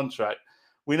long-term contract.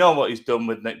 We know what he's done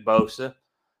with Nick Bosa.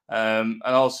 And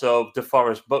also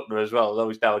DeForest Buckner as well, although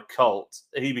he's now a Colt.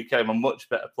 He became a much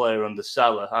better player under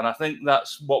Saleh. And I think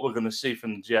that's what we're going to see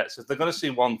from the Jets. If they're going to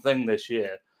see one thing this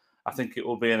year, I think it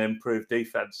will be an improved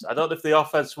defense. I don't know if the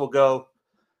offense will go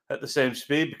at the same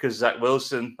speed because Zach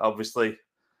Wilson obviously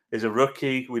is a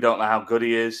rookie. We don't know how good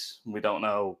he is. We don't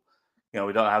know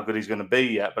how good he's going to be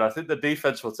yet. But I think the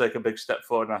defense will take a big step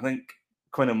forward. And I think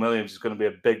Quinnen Williams is going to be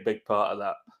a big, big part of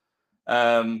that.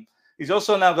 He's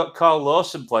also now got Carl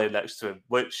Lawson playing next to him,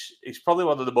 which is probably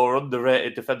one of the more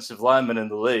underrated defensive linemen in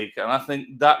the league. And I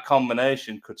think that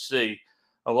combination could see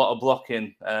a lot of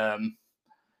blocking,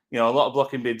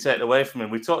 being taken away from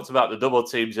him. We talked about the double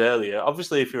teams earlier.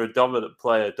 Obviously, if you're a dominant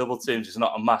player, double teams is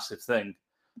not a massive thing.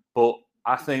 But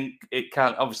I think it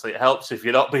helps if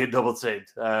you're not being double teamed.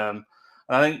 And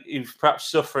I think he's perhaps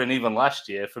suffering even last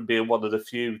year from being one of the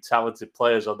few talented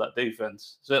players on that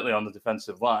defense, certainly on the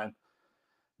defensive line.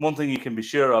 One thing you can be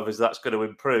sure of is that's going to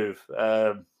improve,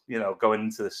 going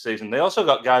into this season. They also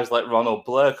got guys like Ronald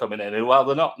Blair coming in, who, while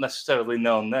they're not necessarily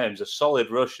known names, are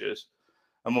solid rushers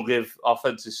and will give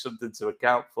offenses something to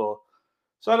account for.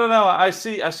 So I don't know. I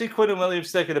see Quinnen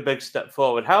Williams taking a big step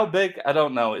forward. How big? I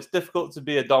don't know. It's difficult to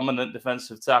be a dominant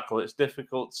defensive tackle. It's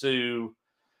difficult to...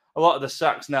 A lot of the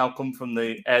sacks now come from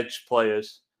the edge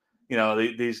players.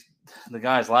 The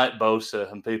guys like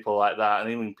Bosa and people like that, and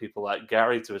even people like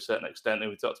Gary to a certain extent, who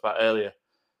we talked about earlier.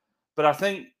 But I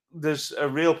think there's a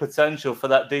real potential for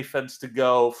that defense to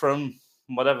go from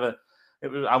whatever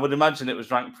it was. I would imagine it was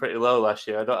ranked pretty low last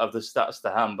year. I don't have the stats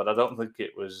to hand, but I don't think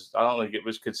it was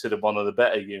considered one of the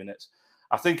better units.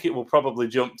 I think it will probably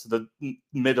jump to the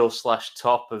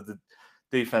middle/top of the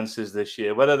defenses this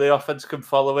year. Whether the offense can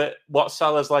follow it, what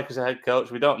Saleh's like as a head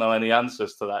coach, we don't know any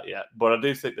answers to that yet. But I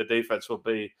do think the defense will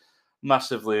be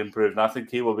massively improved, and I think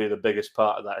he will be the biggest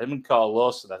part of that. Him and Carl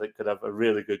Lawson, I think, could have a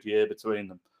really good year between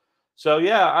them. So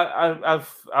yeah,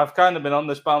 I've kind of been on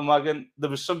this bandwagon. There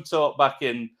was some talk back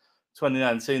in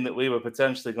 2019 that we were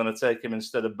potentially going to take him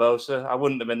instead of Bosa. I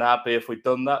wouldn't have been happy if we'd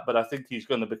done that, but I think he's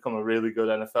going to become a really good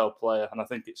NFL player, and I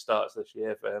think it starts this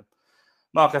year for him.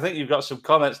 Mark, I think you've got some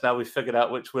comments now. We've figured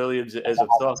out which Williams it is I'm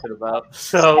talking about.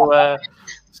 So what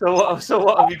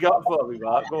have you got for me,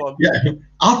 Mark? Go on. Yeah,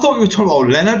 I thought you were talking about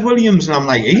Leonard Williams, and I'm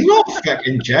like, he's not a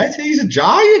fucking Jet. He's a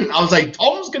Giant. I was like,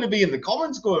 Tom's going to be in the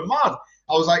comments going mad.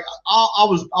 I was like, I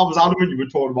was adamant you were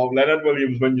talking about Leonard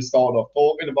Williams when you started off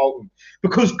talking about him,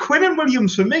 because Quinnen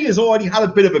Williams for me has already had a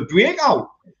bit of a breakout.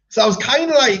 So I was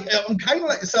kind of like,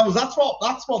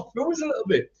 that's what threw us a little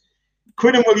bit.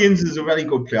 Quinnen Williams is a very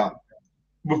good player.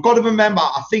 We've got to remember,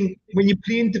 I think, when you're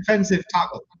playing defensive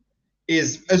tackle,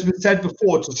 is, as we said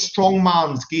before, it's a strong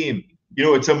man's game.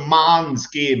 It's a man's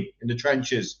game in the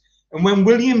trenches. And when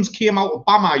Williams came out of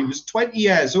Bama, he was 20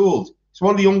 years old. He's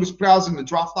one of the youngest players in the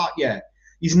draft that year.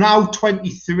 He's now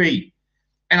 23.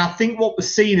 And I think what we're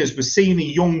seeing is a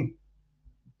young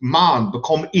man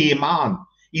become a man.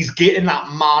 He's getting that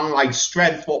man-like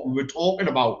strength, what we were talking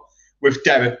about with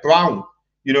Derek Brown.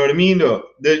 You know what I mean, though?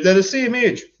 They're the same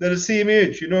age.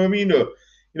 You know what I mean, though?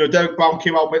 Derek Brown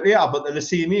came out a bit later, but they're the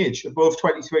same age, they're both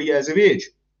 23 years of age.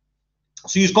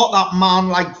 So he's got that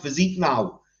man-like physique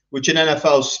now, which an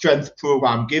NFL strength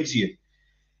program gives you.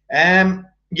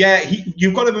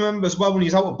 You've got to remember as well, when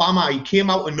he's out of Bama, he came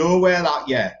out of nowhere that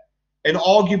year. And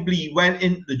arguably he went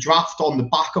into the draft on the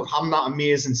back of having that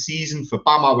amazing season for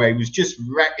Bama, where he was just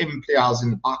wrecking players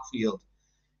in the backfield.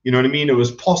 You know what I mean? It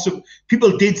was possible.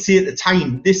 People did say at the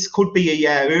time, this could be a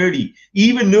year early.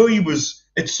 Even though he was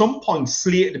at some point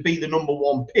slated to be the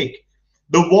 #1 pick,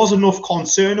 there was enough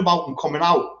concern about him coming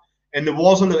out. And there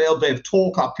was a little bit of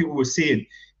talk that people were saying,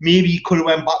 maybe he could have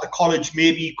went back to college,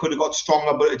 maybe he could have got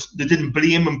stronger, but they didn't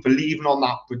blame him for leaving on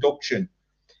that production.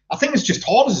 I think it's just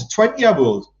hard as a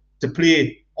 20-year-old to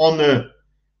play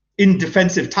in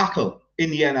defensive tackle in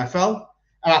the NFL.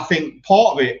 And I think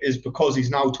part of it is because he's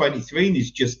now 23 and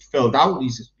he's just filled out.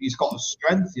 He's got a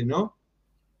strength,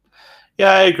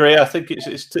 Yeah, I agree. I think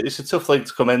it's a tough league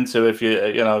to come into if you're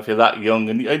that young.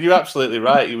 And you're absolutely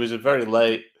right. He was a very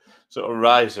late sort of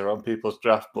riser on people's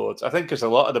draft boards. I think as a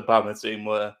lot of the Bama team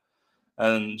were,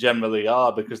 and generally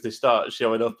are, because they start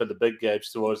showing up in the big games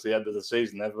towards the end of the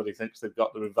season. Everybody thinks they've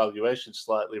got their evaluation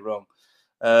slightly wrong.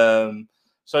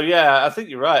 So yeah, I think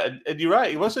you're right, and you're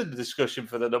right. He was in the discussion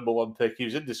for the #1 pick. He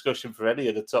was in discussion for any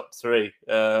of the top three.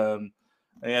 And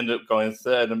he ended up going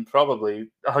third, and probably,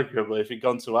 arguably, if he'd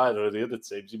gone to either of the other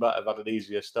teams, he might have had an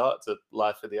easier start to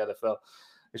life in the NFL.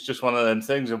 It's just one of them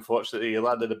things. Unfortunately, you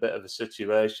land in a bit of a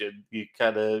situation. You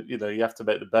kind of, you have to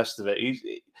make the best of it.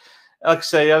 Like I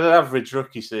say, he had an average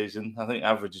rookie season. I think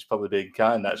average is probably being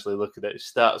kind, actually, looking at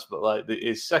his stats. But like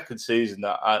his second season,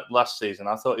 last season,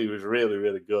 I thought he was really,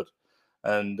 really good.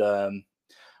 And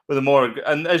with a more,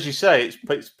 and as you say,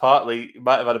 it's partly he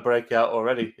might have had a breakout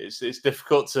already. It's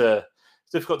difficult to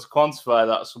quantify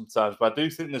that sometimes, but I do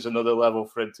think there's another level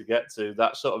for him to get to.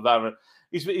 That sort of Aaron,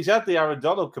 he's had the Aaron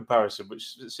Donald comparison,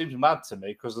 which seems mad to me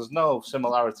because there's no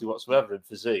similarity whatsoever in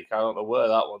physique. I don't know where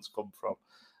that one's come from.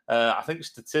 I think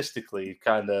statistically,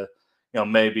 kind of,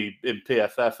 maybe in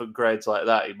PFF and grades like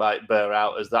that, he might bear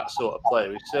out as that sort of player.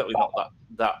 He's certainly not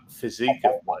that physique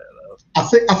of player, though.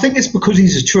 I think it's because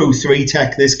he's a true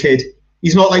 3-tech, this kid.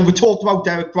 He's not like we talked about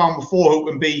Derek Brown before, who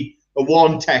can be a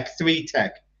 1-tech,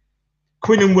 3-tech.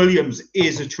 Quinnen Williams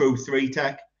is a true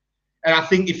 3-tech. And I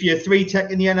think if you're a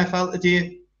 3-tech in the NFL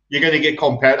today, you're going to get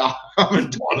compared to Aaron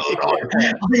Donald.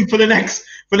 I think for the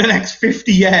next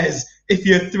 50 years, if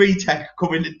you're a 3-tech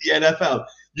coming into the NFL,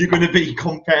 you're going to be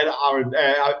compared to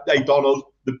Aaron Donald.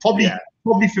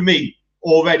 Probably for me,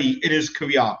 already in his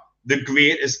career, the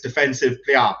greatest defensive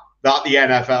player that the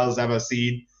NFL's ever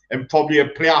seen, and probably a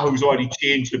player who's already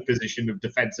changed the position of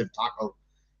defensive tackle.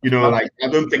 I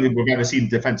don't think we've ever seen a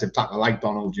defensive tackle like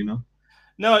Donald,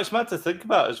 No, it's mad to think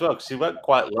about as well, because he went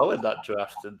quite low in that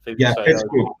draft, and people say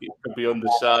he could be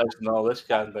undersized and all this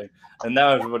kind of thing. And now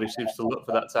everybody seems to look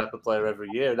for that type of player every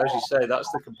year. And as you say,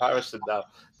 that's the comparison now.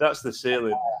 That's the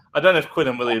ceiling. I don't know if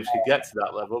Quinnen Williams could get to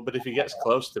that level, but if he gets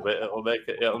close to it, it'll make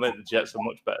the Jets a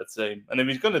much better team. And if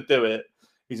he's going to do it,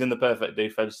 he's in the perfect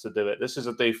defense to do it. This is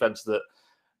a defense that,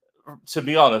 to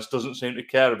be honest, doesn't seem to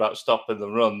care about stopping the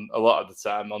run a lot of the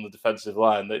time on the defensive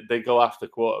line. They go after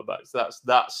quarterbacks.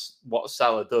 That's what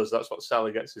Saleh does. That's what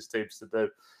Saleh gets his teams to do.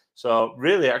 So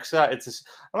really excited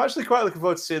I'm actually quite looking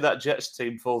forward to seeing that Jets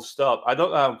team full stop. I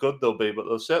don't know how good they'll be, but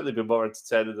they'll certainly be more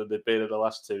entertaining than they've been in the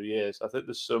last 2 years. I think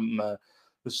there's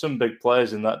some big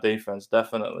players in that defense,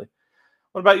 definitely.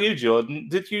 What about you, Jordan?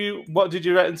 What did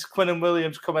you rate into Quinnen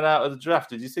Williams coming out of the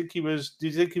draft? Do you think he was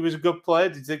a good player?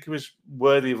 Did you think he was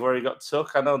worthy of where he got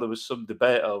took? I know there was some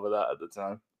debate over that at the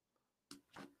time.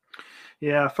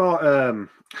 Yeah, I thought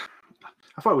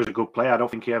it was a good player. I don't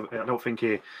think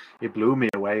he blew me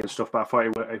away and stuff, but I thought he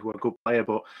was a good player.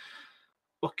 But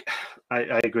look,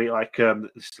 I agree. Like the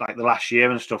last year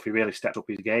and stuff, he really stepped up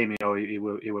his game. He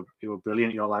were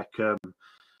brilliant.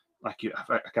 I can't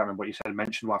remember what you said.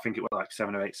 Mentioned, well, I think it was like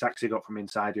 7 or 8 sacks he got from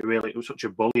inside. It was such a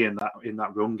bully in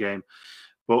that run game.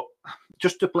 But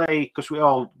just to play, because we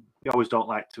always don't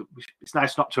like to. It's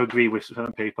nice not to agree with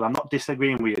certain people. I'm not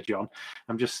disagreeing with you, John.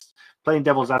 I'm just playing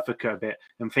devil's advocate a bit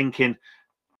and thinking.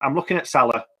 I'm looking at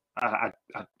Saleh. I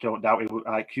don't doubt it.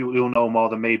 Like you'll know more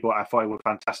than me, but I thought he was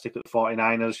fantastic at the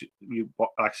 49ers. Like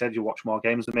I said, you watch more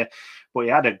games than me, but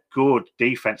he had a good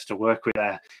defense to work with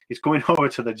there. He's coming over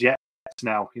to the Jets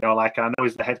now. I know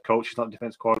he's the head coach, he's not the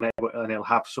defense coordinator, and he'll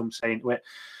have some say into it.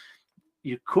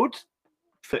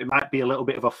 It might be a little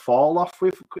bit of a fall off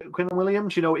with Quinnen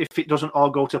Williams, if it doesn't all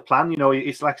go to plan.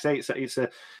 It's like I say, it's a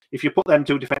if you put them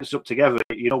two defenses up together,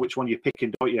 you know which one you're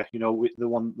picking, don't you? With the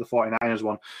 49ers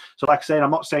one. So like I say,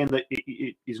 I'm not saying that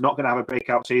he's not going to have a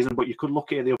breakout season, but you could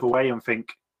look at it the other way and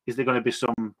think, is there going to be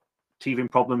some teething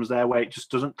problems there where it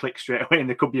just doesn't click straight away, and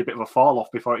there could be a bit of a fall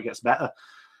off before it gets better?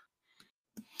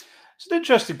 It's an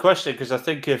interesting question, because I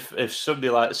think if somebody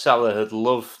like Salah had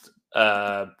loved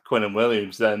Quinnen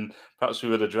Williams, then perhaps we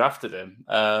would have drafted him.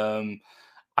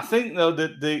 I think, though,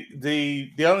 that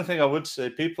the only thing I would say,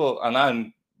 people, and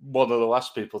I'm one of the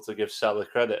last people to give Salah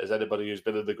credit, as anybody who's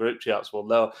been in the group chats will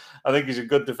know, I think he's a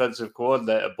good defensive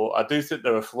coordinator, but I do think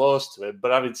there are flaws to him.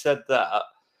 But having said that,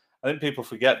 I think people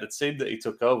forget the team that he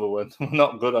took over were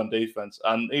not good on defense,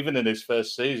 and even in his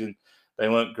first season, they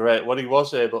weren't great. What he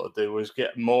was able to do was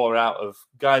get more out of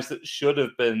guys that should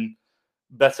have been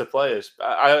better players.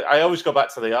 I always go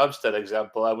back to the Armstead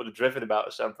example. I would have driven him out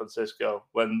of San Francisco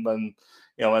when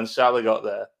Salah got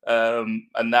there,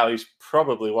 and now he's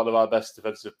probably one of our best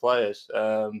defensive players.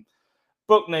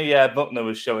 Buckner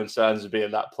was showing signs of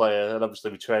being that player, and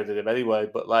obviously we traded him anyway.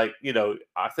 But I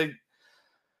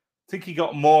think he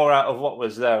got more out of what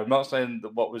was there. I'm not saying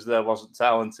that what was there wasn't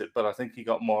talented, but I think he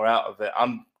got more out of it.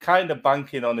 I'm kind of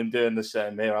banking on him doing the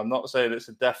same here. I'm not saying it's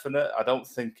a definite. I don't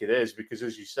think it is, because,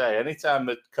 as you say, anytime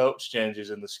the coach changes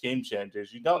and the scheme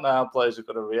changes, you don't know how players are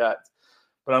going to react.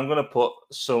 But I'm going to put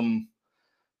some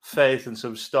faith and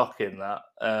some stock in that,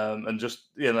 and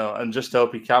just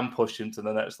hope he can push him to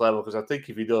the next level, because I think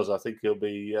if he does, I think he'll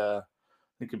be a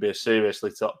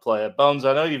seriously top player. Bones,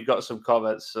 I know you've got some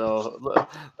comments, so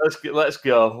let's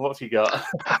go. What have you got?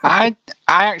 I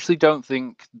actually don't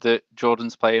think that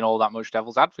Jordan's playing all that much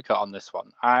devil's advocate on this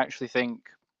one. I actually think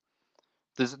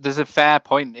there's a fair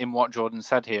point in what Jordan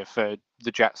said here for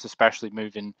the Jets, especially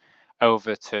moving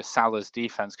over to Salah's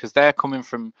defense, because they're coming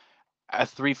from a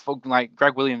 3-4, like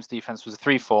Greg Williams' defense was a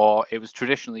 3-4. It was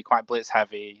traditionally quite blitz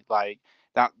heavy, like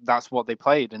that's what they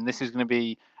played, and this is going to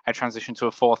be a transition to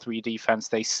a 4-3 defense.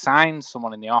 They signed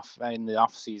someone in the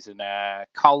off season,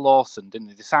 Carl Lawson, didn't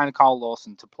they? They signed Carl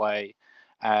Lawson to play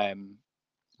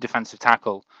defensive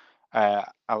tackle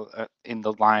in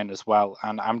the line as well.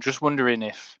 And I'm just wondering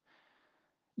if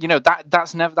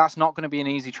that's not going to be an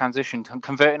easy transition.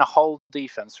 Converting a whole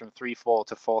defense from 3-4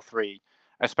 to 4-3,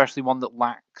 especially one that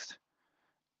lacked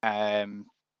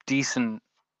decent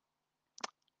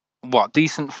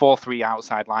 4-3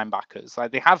 outside linebackers.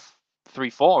 Like, they have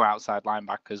 3-4 outside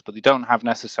linebackers, but they don't have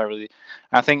necessarily.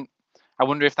 I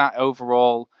wonder if that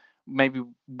overall maybe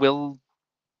will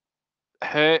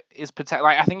hurt his potential.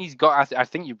 Like, I think he's got. I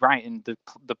think you're right in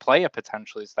the player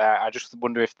potential is there. I just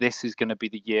wonder if this is going to be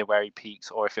the year where he peaks,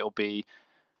 or if it'll be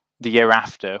the year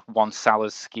after, once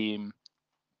Salah's scheme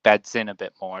beds in a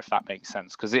bit more, if that makes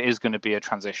sense, because it is going to be a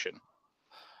transition.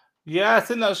 Yeah, I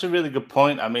think that's a really good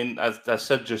point. I mean, as I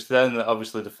said just then, that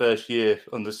obviously the first year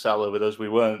under Salah with us, we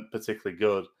weren't particularly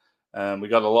good. We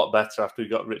got a lot better after we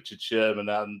got Richard Sherman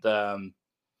and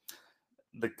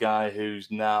the guy who's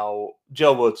now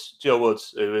Joe Woods,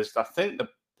 who is, I think, the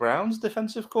Browns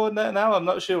defensive coordinator now. I'm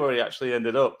not sure where he actually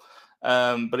ended up.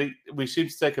 But we seem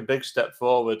to take a big step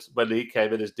forward when he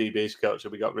came in as DB's coach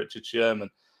and we got Richard Sherman.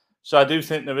 So I do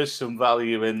think there is some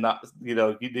value in that. You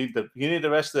need the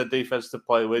rest of the defense to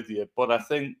play with you. But I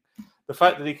think the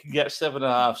fact that he can get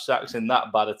 7.5 sacks in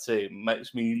that bad a team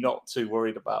makes me not too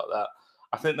worried about that.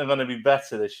 I think they're going to be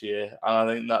better this year, and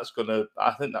I think that's going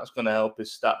to help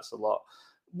his stats a lot.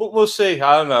 But we'll see.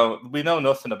 I don't know. We know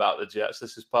nothing about the Jets.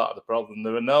 This is part of the problem.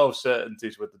 There are no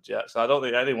certainties with the Jets. I don't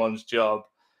think anyone's job,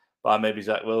 by maybe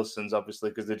Zach Wilson's,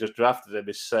 obviously, because they just drafted him,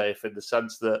 is safe, in the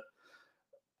sense that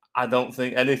I don't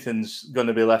think anything's going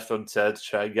to be left unsaid to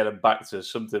try and get him back to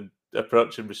something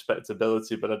approaching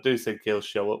respectability. But I do think he'll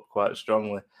show up quite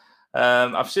strongly.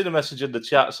 I've seen a message in the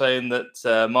chat saying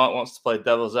that Mark wants to play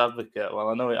devil's advocate. Well,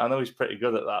 I know he's pretty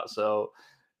good at that. So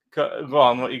go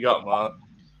on, what you got, Mark?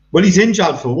 Well, he's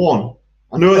injured for one.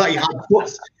 I know that he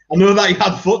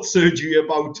had foot surgery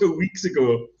about 2 weeks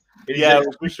ago. Yeah,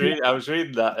 I was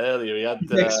reading that earlier.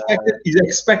 He's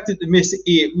expected to miss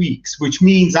 8 weeks, which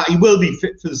means that he will be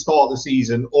fit for the start of the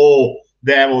season or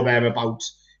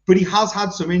thereabouts. But he has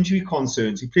had some injury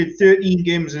concerns. He played 13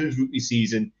 games in his rookie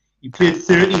season. He played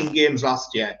 13 games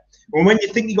last year. And when you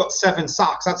think he got 7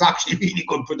 sacks, that's actually really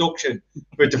good production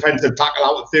for a defensive tackle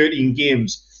out of 13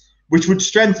 games, which would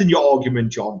strengthen your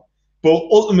argument, John. But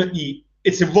ultimately,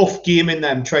 it's a rough game in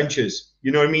them trenches.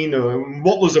 You know what I mean?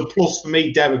 What was a plus for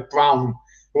me, Derek Brown,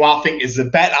 who I think is the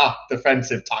better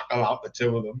defensive tackle out of the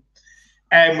two of them,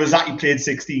 was that he played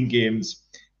 16 games.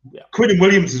 Yeah. Quinnen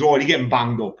Williams is already getting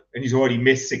banged up, and he's already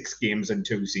missed 6 games in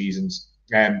 2 seasons.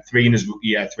 3 in his rookie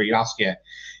year, 3 last year.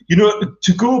 You know,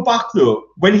 to go back though,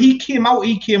 when he came out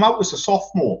as a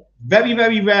sophomore. Very,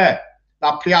 very rare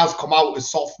that players come out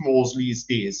as sophomores these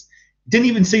days. Didn't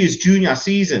even see his junior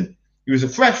season. He was a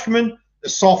freshman, a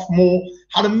sophomore,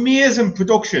 had amazing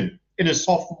production in his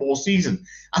sophomore season.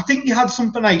 I think he had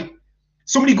something like,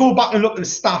 somebody go back and look at the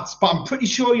stats, but I'm pretty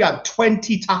sure he had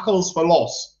 20 tackles for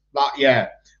loss that year.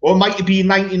 Or it might have been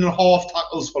 19.5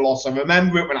 tackles for loss. I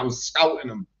remember it when I was scouting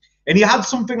him. And he had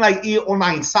something like 8 or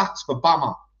 9 sacks for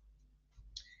Bama.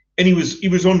 And he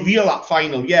was unreal that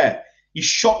final year. He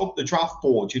shot up the draft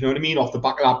board, you know what I mean, off the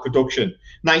back of that production.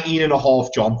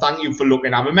 19.5, John. Thank you for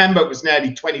looking. I remember it was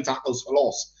nearly 20 tackles for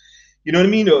loss. You know what I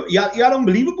mean? He had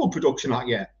unbelievable production that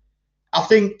year. I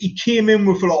think he came in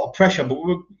with a lot of pressure, but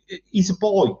he's a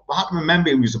boy. I have to remember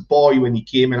he was a boy when he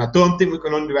came in. I don't think we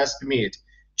can underestimate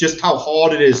just how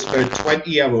hard it is for a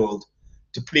 20-year-old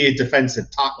to play defensive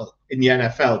tackle in the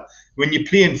NFL when you're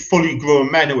playing fully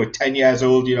grown men who are 10 years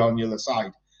older on the other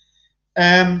side.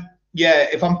 Yeah,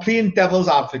 if I'm playing devil's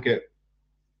advocate,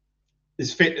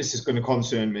 his fitness is going to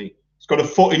concern me. He's got a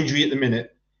foot injury at the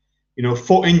minute. You know,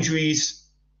 foot injuries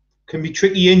can be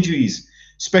tricky injuries,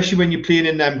 especially when you're playing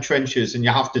in them trenches and you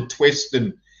have to twist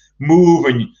and move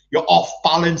and you're off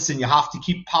balance and you have to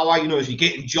keep power, you know, as you're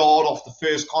getting jawed off the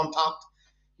first contact.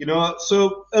 You know,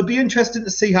 so it'll be interesting to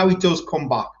see how he does come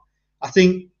back. I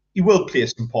think he will play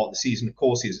some part of the season. Of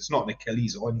course he is. It's not an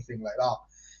Achilles or anything like that.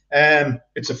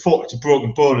 It's a foot. It's a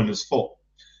broken bone in his foot.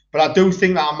 But I do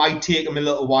think that it might take him a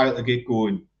little while to get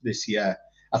going this year.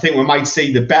 I think we might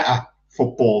see the better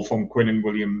football from Quinnen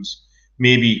Williams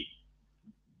maybe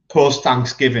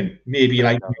post-Thanksgiving, maybe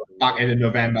like back in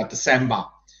November, December.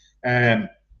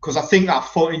 Because I think that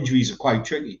foot injuries are quite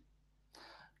tricky.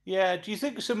 Yeah, do you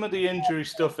think some of the injury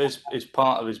stuff is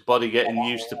part of his body getting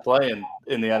used to playing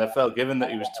in the NFL, given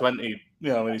that he was 20,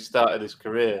 you know, when he started his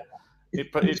career?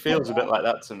 It feels a bit like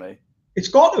that to me. It's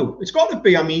got to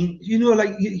be. I mean, you know,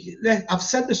 like I've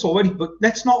said this already, but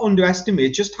let's not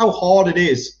underestimate just how hard it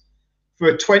is for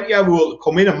a 20-year-old to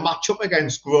come in and match up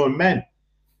against grown men.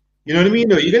 You know what I mean?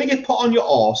 No, you're going to get put on your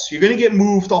arse. You're going to get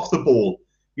moved off the ball.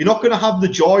 You're not going to have the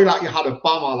joy like you had at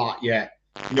Bama that year.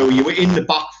 You know, you were in the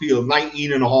backfield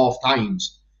 19.5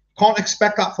 times. Can't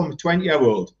expect that from a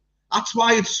 20-year-old. That's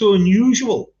why it's so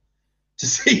unusual to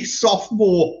see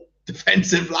sophomore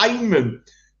defensive linemen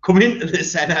come into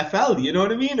this NFL. You know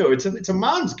what I mean? No, it's a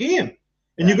man's game.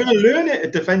 And you're going to learn it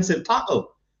at defensive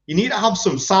tackle. You need to have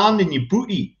some sand in your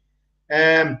booty.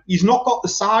 He's not got the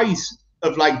size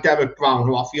of like Derek Brown,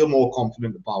 who I feel more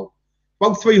confident about.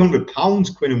 About 300 pounds,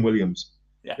 Quinnen Williams.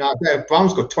 Yeah. Now, Derek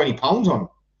Brown's got 20 pounds on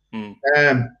him.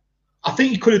 I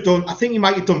think he could have done. I think he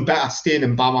might have done better staying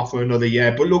in Bama for another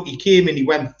year. But look, he came in, he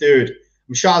went third.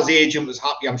 I'm sure his agent was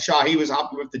happy. I'm sure he was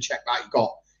happy with the check that he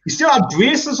got. He still had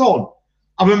braces on.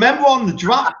 I remember on the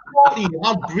draft party, he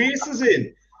had braces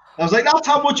in. I was like, that's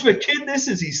how much of a kid this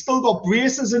is. He's still got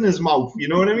braces in his mouth. You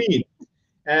know what I mean?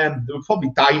 They were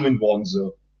probably diamond ones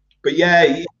though. But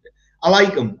yeah, I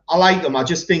like him. I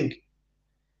just think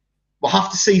we'll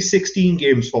have to see 16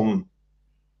 games from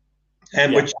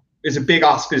him, which is a big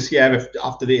ask this year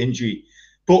after the injury.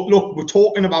 But look, we're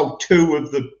talking about two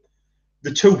of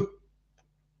the two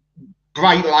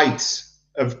bright lights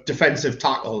of defensive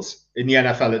tackles in the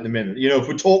NFL at the minute. You know, if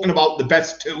we're talking about the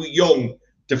best two young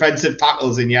defensive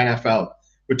tackles in the NFL,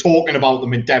 we're talking about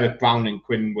them in Derek Brown and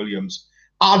Quinnen Williams.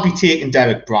 I'd be taking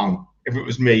Derek Brown if it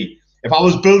was me. If I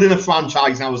was building a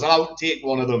franchise and I was allowed to take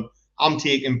one of them, I'm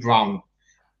taking Brown.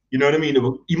 You know what I mean?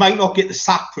 He might not get the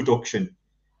sack production,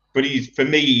 but he's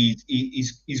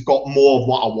got more of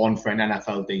what I want for an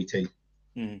NFL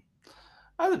DT.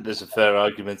 I think there's a fair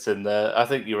argument in there. I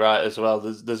think you're right as well.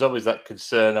 There's always that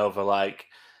concern over like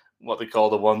what they call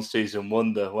the one-season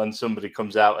wonder when somebody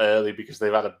comes out early because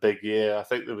they've had a big year. I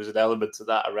think there was an element to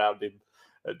that around him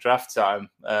at draft time.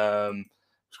 I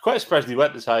was quite surprised he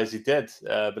went as high as he did.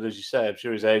 But as you say, I'm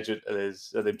sure his agent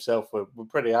and himself were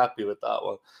pretty happy with that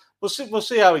one. We'll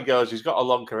see how he goes. He's got a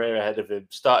long career ahead of him,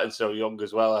 starting so young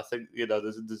as well. I think, you know,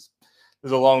 there's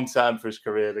a long time for his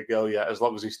career to go yet, as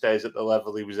long as he stays at the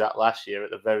level he was at last year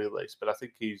at the very least. But I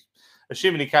think he's,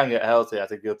 assuming he can get healthy, I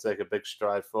think he'll take a big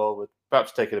stride forward.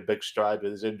 Perhaps taking a big stride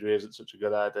with his injury isn't such a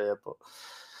good idea, but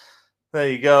there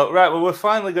you go. Right, well, we're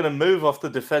finally going to move off the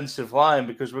defensive line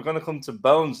because we're going to come to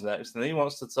Bones next, and he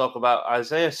wants to talk about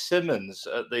Isaiah Simmons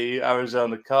at the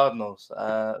Arizona Cardinals.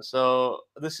 So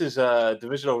this is a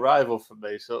divisional rival for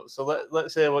me. So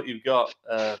let's hear what you've got,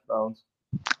 Bones.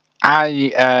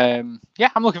 I'm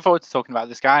looking forward to talking about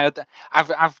this guy.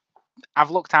 I've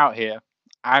looked out here.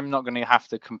 I'm not going to have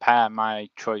to compare my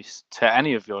choice to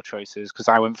any of your choices because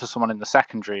I went for someone in the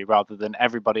secondary rather than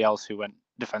everybody else who went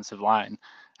defensive line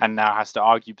and now has to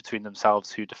argue between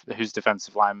themselves whose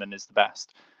defensive lineman is the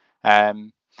best.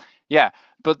 Yeah,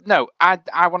 but no,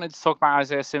 I wanted to talk about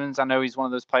Isaiah Simmons. I know he's one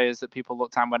of those players that people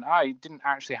looked at and went, he didn't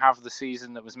actually have the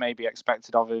season that was maybe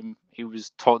expected of him. He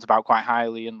was talked about quite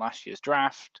highly in last year's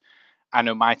draft. I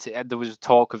know there was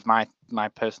talk of my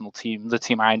personal team, the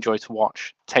team I enjoy to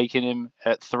watch, taking him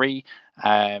at 3.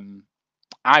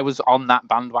 I was on that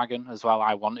bandwagon as well.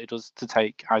 I wanted us to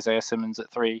take Isaiah Simmons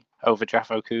at 3 over Jeff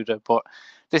Okudah, but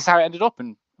this is how it ended up,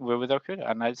 and we're with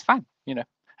Okudah, and it's fine,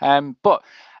 But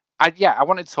I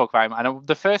wanted to talk about him. And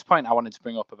the first point I wanted to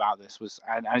bring up about this was,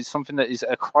 and it's something that is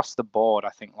across the board, I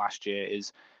think, last year,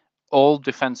 is all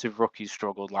defensive rookies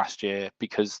struggled last year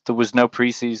because there was no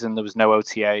preseason, there was no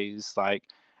OTAs.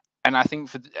 And I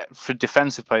think for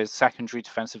defensive players, secondary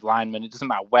defensive linemen, it doesn't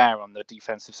matter where on the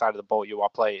defensive side of the ball you are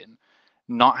playing,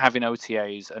 not having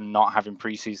OTAs and not having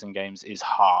preseason games is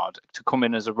hard. To come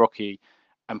in as a rookie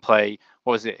and play,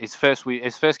 what was it? His first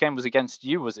game was against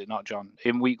you, was it not, John?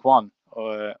 In week 1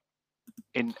 or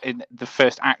in the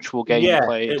first actual game he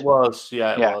played? It was.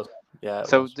 Yeah, it was. Yeah.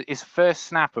 His first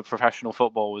snap of professional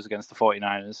football was against the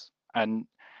 49ers, and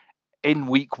in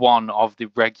week 1 of the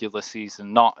regular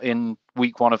season, not in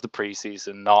week 1 of the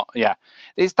preseason.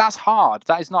 That's hard.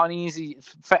 That is not an easy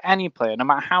for any player, no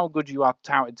matter how good you are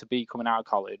touted to be coming out of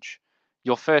college.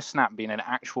 Your first snap being an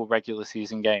actual regular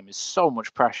season game is so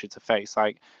much pressure to face.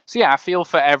 I feel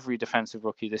for every defensive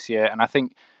rookie this year, and I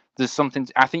think there's something.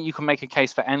 I think you can make a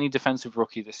case for any defensive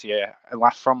rookie this year,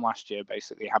 from last year,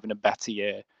 basically having a better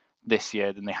year this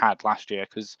year than they had last year,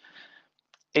 because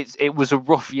it was a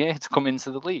rough year to come into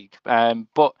the league.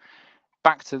 But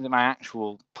back to my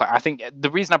actual play, I think the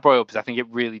reason I brought it up is I think it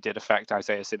really did affect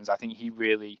Isaiah Simmons. I think he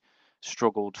really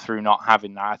struggled through not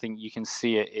having that. I think you can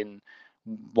see it in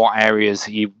what areas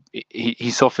he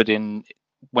suffered in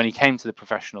when he came to the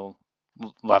professional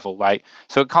level.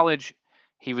 So at college,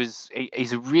 he was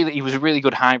a really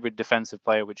good hybrid defensive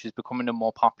player, which is becoming a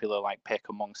more popular pick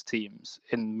amongst teams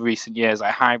in recent years.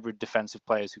 Hybrid defensive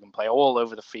players who can play all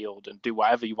over the field and do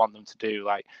whatever you want them to do.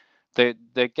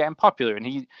 They're getting popular,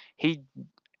 and he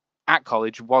at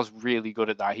college was really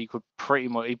good at that. He could pretty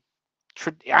much.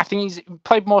 I think he's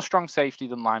played more strong safety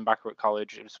than linebacker at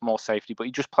college. It was more safety, but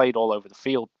he just played all over the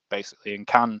field basically, and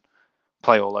can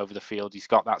play all over the field. He's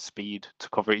got that speed to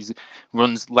cover. He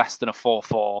runs less than a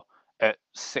 4.4 at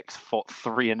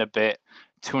 6'3" and a bit,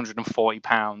 240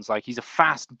 pounds. He's a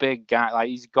fast, big guy.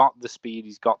 He's got the speed,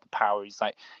 he's got the power. He's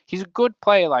a good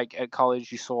player. At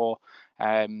college, you saw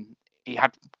he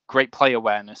had great play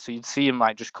awareness. So you'd see him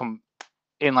just come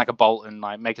in like a bolt and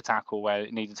make a tackle where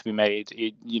it needed to be made,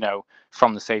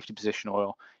 from the safety position,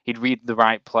 or he'd read the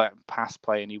right pass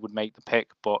play and he would make the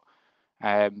pick. But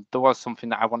there was something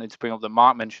that I wanted to bring up that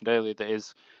Mark mentioned earlier. That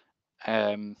is,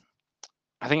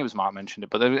 I think it was Mark mentioned it,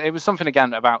 but it was something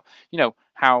again about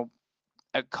how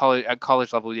at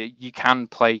college level you can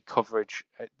play coverage.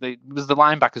 It was the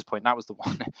linebackers point. That was the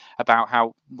one about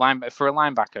how for a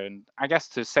linebacker, and I guess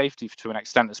to safety to an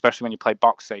extent, especially when you play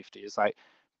box safety, is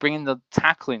bringing the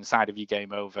tackling side of your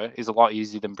game over is a lot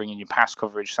easier than bringing your pass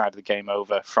coverage side of the game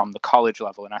over from the college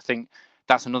level. And I think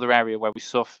that's another area where we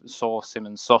saw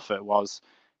Simmons suffer. Was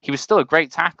he was still a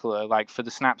great tackler, for the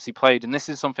snaps he played. And this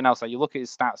is something else. You look at his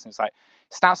stats, and it's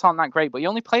stats aren't that great, but he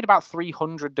only played about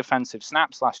 300 defensive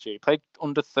snaps last year. He played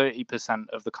under 30%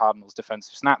 of the Cardinals'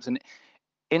 defensive snaps. And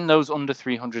in those under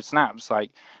 300 snaps,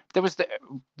 there was there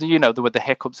were the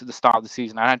hiccups at the start of the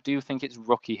season. And I do think it's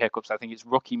rookie hiccups. I think it's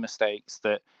rookie mistakes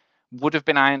that would have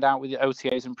been ironed out with the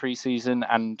OTAs in preseason,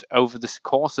 and over the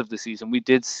course of the season, we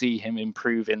did see him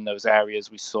improve in those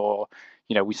areas. We saw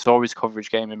his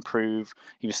coverage game improve.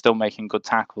 He was still making good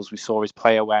tackles. We saw his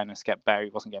play awareness get better. He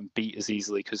wasn't getting beat as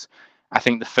easily, because I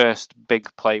think the first big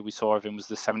play we saw of him was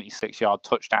the 76-yard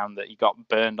touchdown that he got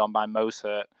burned on by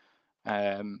Mostert,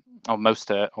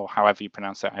 or however you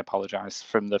pronounce it. I apologize,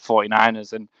 from the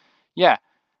 49ers. And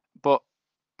but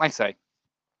like I say,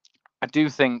 I do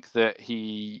think that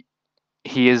he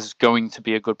is going to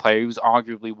be a good player. He was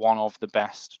arguably one of the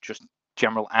best just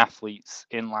general athletes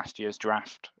in last year's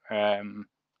draft,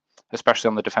 especially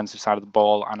on the defensive side of the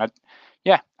ball. And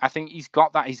I think he's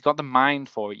got that. He's got the mind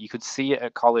for it. You could see it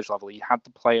at college level. He had the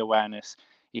play awareness.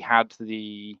 He had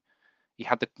the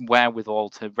wherewithal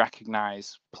to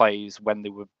recognize plays when they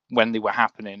were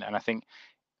happening. And I think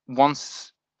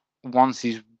once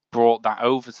he's brought that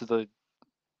over to the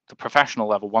professional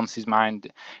level, once his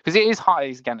mind, because it is hard.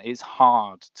 It's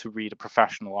hard to read a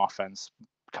professional offense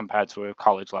compared to a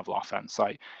college level offense.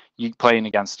 You playing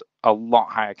against a lot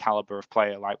higher caliber of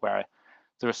player, where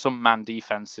there are some man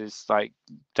defenses, like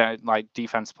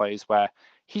defense plays where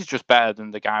he's just better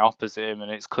than the guy opposite him,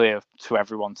 and it's clear to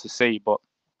everyone to see. But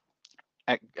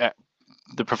at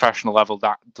the professional level,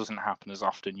 that doesn't happen as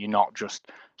often. You're not just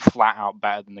flat out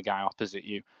better than the guy opposite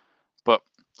you. But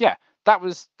yeah,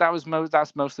 that's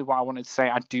mostly what I wanted to say.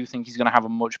 I do think he's going to have a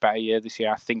much better year this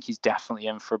year. I think he's definitely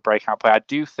in for a breakout play. I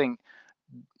do think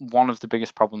one of the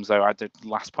biggest problems, though, the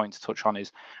last point to touch on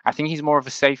is I think he's more of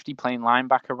a safety playing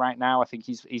linebacker right now. I think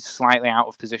he's slightly out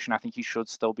of position. I think he should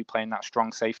still be playing that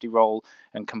strong safety role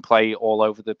and can play all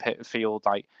over the field.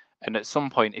 And at some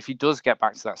point, if he does get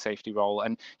back to that safety role,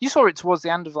 and you saw it towards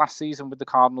the end of last season with the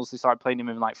Cardinals, they started playing him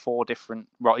in like 4 different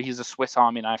roles. He's a Swiss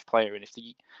Army knife player, and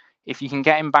if you can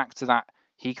get him back to that,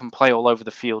 he can play all over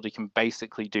the field. He can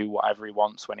basically do whatever he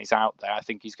wants when he's out there. I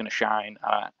think he's going to shine.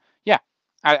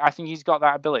 I think he's got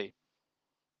that ability.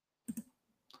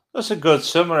 That's a good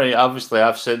summary. Obviously,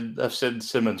 I've seen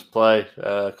Simmons play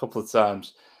a couple of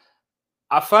times.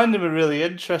 I find him a really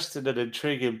interesting and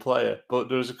intriguing player, but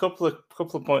there's a couple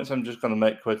of points I'm just going to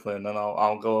make quickly, and then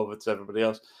I'll go over to everybody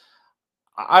else.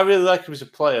 I really like him as a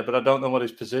player, but I don't know what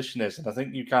his position is, and I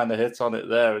think you kind of hit on it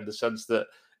there in the sense that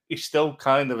he's still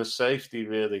kind of a safety,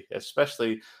 really.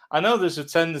 Especially, I know there's a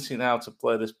tendency now to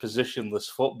play this positionless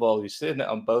football. You're seeing it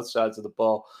on both sides of the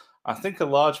ball. I think a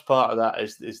large part of that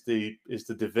is the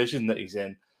division that he's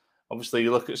in. Obviously,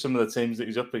 you look at some of the teams that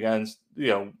he's up against.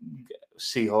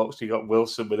 Seahawks. You got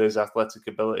Wilson with his athletic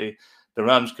ability. The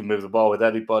Rams can move the ball with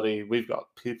anybody. We've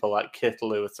got people like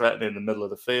Kittle who are threatening in the middle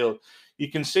of the field. You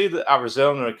can see that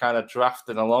Arizona are kind of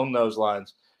drafting along those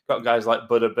lines. Got guys like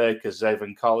Buda Baker,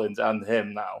 Zaven Collins, and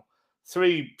him now.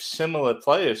 3 similar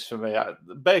players for me.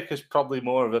 Baker's probably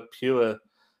more of a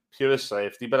pure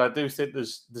safety, but I do think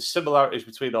there's similarities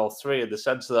between all 3 in the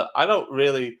sense that I don't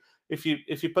really, if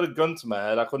you put a gun to my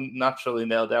head, I couldn't naturally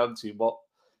nail down to you what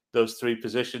those 3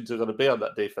 positions are going to be on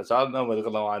that defense. I don't know where they're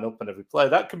going to line up in every play.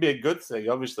 That can be a good thing.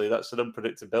 Obviously, that's an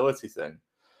unpredictability thing.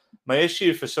 My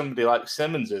issue for somebody like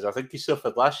Simmons is I think he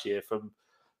suffered last year from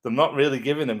them not really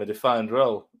giving him a defined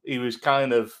role. He was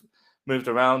kind of moved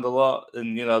around a lot,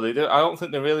 and I don't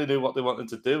think they really knew what they wanted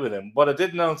to do with him. What I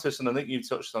did notice, and I think you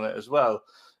touched on it as well,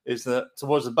 is that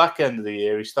towards the back end of the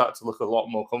year, he started to look a lot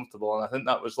more comfortable, and I think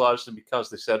that was largely because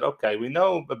they said, okay, we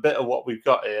know a bit of what we've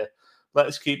got here.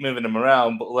 Let's keep moving him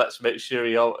around, but let's make sure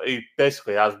he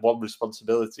basically has one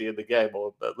responsibility in the game,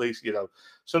 or at least,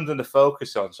 something to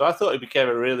focus on. So I thought he became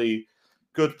a really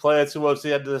good player towards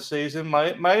the end of the season.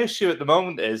 My issue at the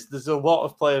moment is there's a lot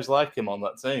of players like him on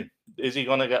that team. Is he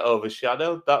going to get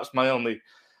overshadowed? That's my only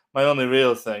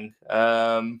real thing.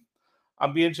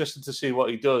 I'd be interested to see what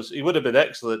he does. He would have been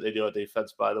excellent in your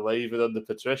defense, by the way, even under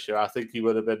Patricia. I think he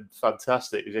would have been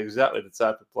fantastic. He's exactly the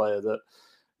type of player that,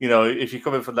 if you're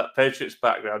coming from that Patriots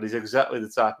background, he's exactly the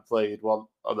type of player you'd want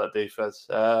on that defense.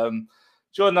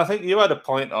 Jordan, I think you had a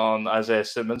point on Isaiah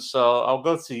Simmons, so I'll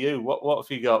go to you. What have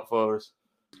you got for us?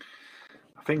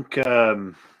 I think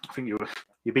you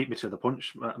beat me to the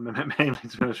punch, mainly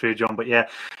to be honest with you, John. But yeah,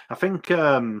 I think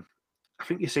you're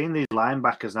seeing these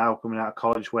linebackers now coming out of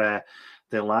college where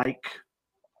they like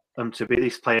them to be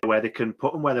this player where they can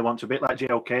put them where they want to, a bit like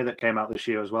JOK that came out this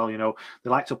year as well. They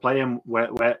like to play him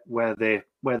where they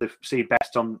see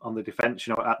best on the defense.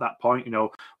 At that point.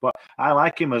 But I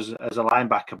like him as a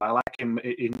linebacker. But I like him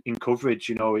in coverage.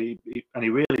 He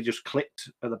really just clicked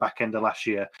at the back end of last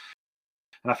year.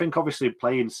 And I think obviously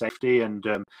playing safety, and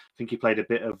I think he played a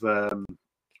bit of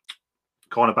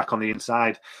cornerback on the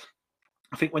inside.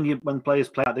 I think when players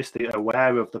play like this, they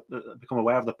become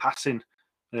aware of the passing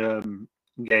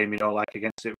game, like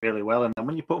against it really well. And then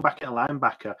when you put him back at a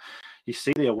linebacker, you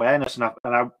see the awareness. And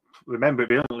I remember it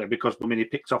brilliantly because he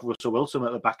picked off Russell Wilson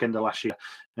at the back end of last year,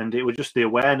 and it was just the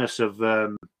awareness of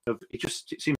he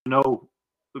just seemed to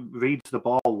reads the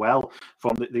ball well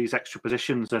from these extra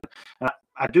positions. And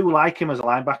I do like him as a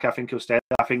linebacker. I think he'll stay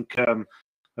there. I think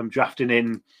I'm drafting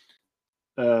in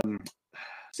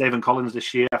Zaven Collins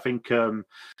this year. I think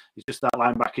it's just that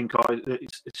linebacking core.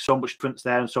 It's so much difference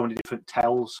there and so many different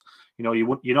tells. You're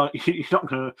not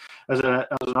going to as an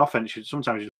offense.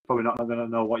 Sometimes you're probably not going to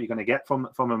know what you're going to get from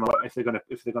them, or if they're going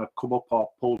to come up or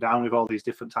pull down with all these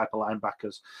different type of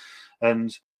linebackers.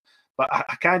 But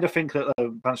I kind of think that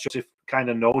Vance Joseph kind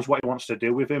of knows what he wants to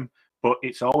do with him. But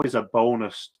it's always a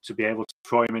bonus to be able to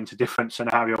throw him into different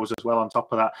scenarios as well. On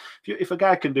top of that, if a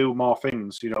guy can do more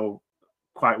things,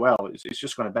 quite well, it's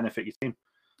just going to benefit your team.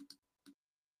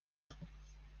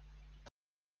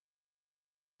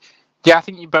 Yeah, I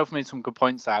think you both made some good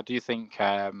points there. I do think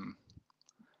that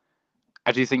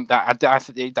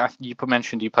you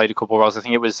mentioned he played a couple of roles. I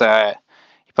think it was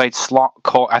he played slot.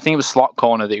 I think it was slot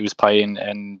corner that he was playing,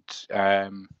 and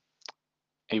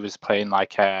he was playing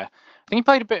like I think he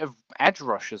played a bit of edge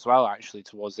rush as well, actually,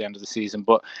 towards the end of the season.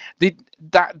 But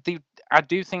I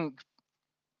do think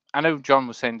I know John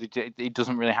was saying that he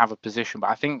doesn't really have a position, but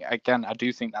I think, again, I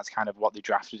do think that's kind of what they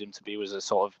drafted him to be, was a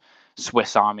sort of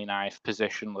Swiss Army knife,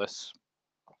 positionless,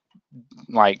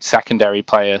 like, secondary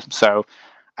player. So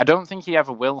I don't think he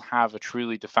ever will have a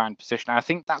truly defined position. I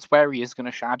think that's where he is going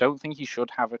to shine. I don't think he should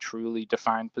have a truly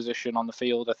defined position on the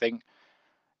field. I think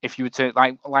if you were to,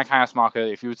 like I asked Mark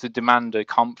earlier, if you were to demand a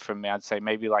comp from me, I'd say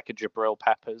maybe like a Jabril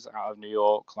Peppers out of New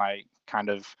York, like, kind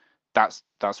of, that's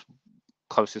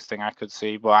closest thing I could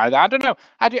see. But I don't know.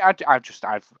 I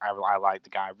like the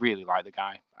guy. I really like the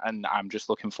guy, and I'm just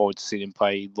looking forward to seeing him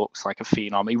play. He looks like a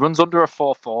phenom. He runs under a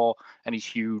 4.4, and he's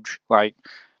huge. Like,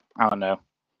 I don't know.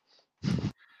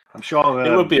 I'm sure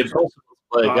it would be impossible to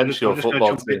play against your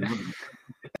football team.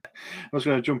 I was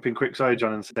going to jump in quick, sorry,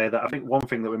 John, and say that I think one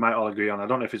thing that we might all agree on, I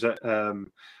don't know if he's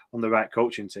on the right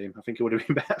coaching team. I think it would have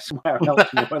been better somewhere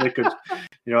else, where they could,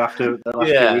 after the last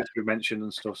few weeks we mentioned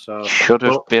and stuff. So should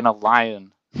have been a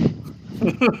Lion.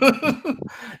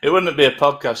 It wouldn't be a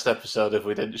podcast episode if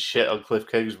we didn't shit on Cliff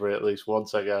Kingsbury at least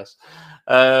once, I guess.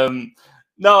 No,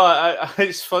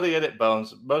 it's funny, isn't it,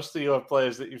 Bones? Most of your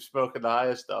players that you've spoken the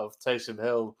highest of, Taysom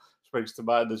Hill springs to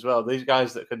mind as well. These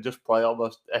guys that can just play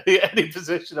almost any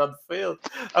position on the field.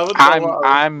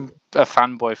 I'm a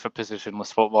fanboy for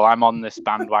positionless football. I'm on this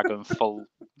bandwagon full.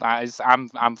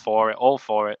 I'm for it, all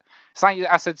for it. It's like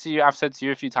I've said to you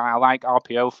a few times. I like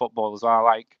RPO football as well.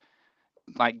 I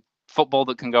like football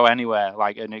that can go anywhere.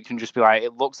 Like, and it can just be like,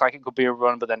 it looks like it could be a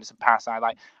run, but then it's a pass.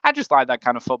 I just like that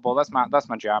kind of football. That's my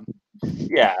jam.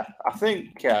 Yeah, I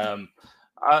think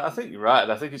I think you're right.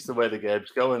 I think it's the way the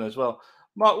game's going as well.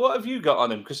 Mark, what have you got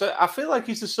on him? Because I feel like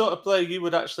he's the sort of player you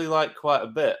would actually like quite a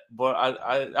bit, but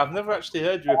I've never actually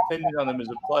heard your opinion on him as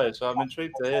a player, so I'm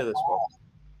intrigued to hear this one.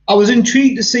 I was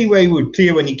intrigued to see where he would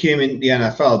play when he came into the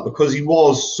NFL, because he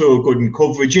was so good in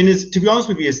coverage. And to be honest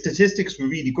with you, his statistics were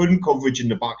really good in coverage in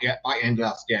the back end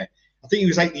last year. I think he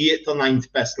was like the 8th or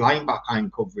 9th best linebacker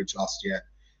in coverage last year,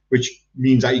 which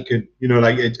means that he could,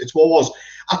 it's what was.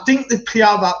 I think the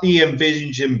player that they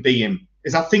envisioned him being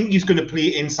is, I think he's going to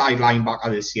play inside linebacker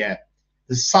this year.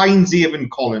 The signed Zaven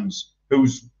Collins, who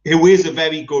is a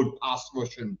very good pass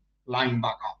rushing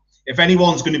linebacker. If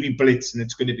anyone's going to be blitzing,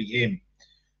 it's going to be him.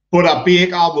 But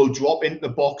Baker will drop into the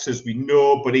box, as we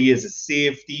know, but he is a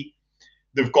safety.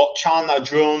 They've got Chandler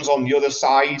Jones on the other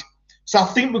side. So I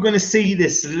think we're going to see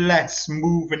this less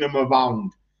moving him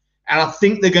around. And I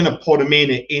think they're going to put him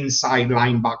in an inside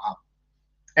linebacker.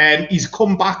 And he's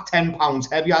come back 10 pounds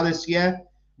heavier this year,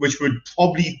 which would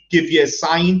probably give you a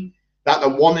sign that they're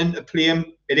wanting to play him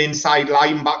at inside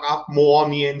linebacker, more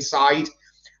on the inside.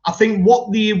 I think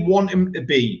what they want him to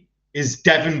be is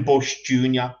Devin Bush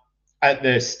Jr. at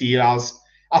the Steelers.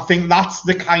 I think that's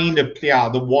the kind of player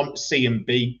they want to see him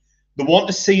be. They want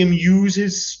to see him use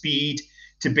his speed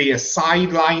to be a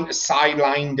sideline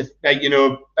linebacker.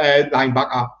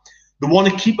 They want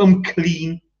to keep him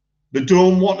clean. They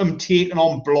don't want him taking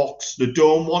on blocks. They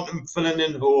don't want him filling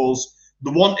in holes.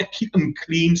 They want to keep him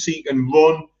clean so he can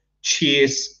run,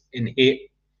 chase, and hit.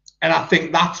 And I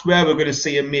think that's where we're going to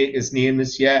see him make his name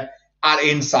this year, at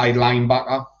inside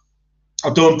linebacker. I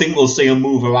don't think we'll see him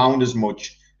move around as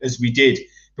much as we did.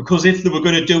 Because if they were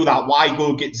going to do that, why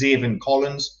go get Zaven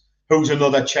Collins, who's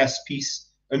another chess piece,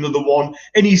 another one?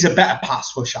 And he's a better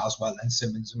pass rusher as well than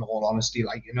Simmons, in all honesty,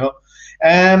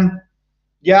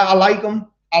 Yeah, I like him.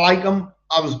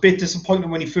 I was a bit disappointed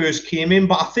when he first came in,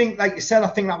 but I think, like you said, I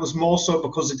think that was more so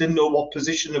because they didn't know what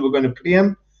position they were going to play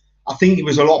him. I think he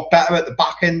was a lot better at the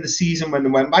back end of the season when they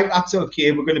went, right, that's okay,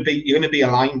 you're going to be a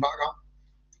linebacker.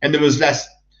 And there was less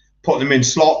putting him in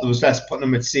slot, there was less putting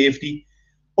him at safety.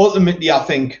 Ultimately, I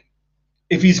think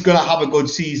if he's going to have a good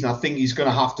season, I think he's going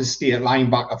to have to stay at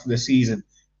linebacker for the season.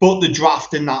 But the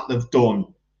drafting that they've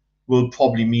done will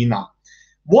probably mean that.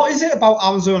 What is it about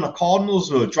Arizona Cardinals,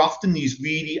 though, drafting these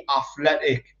really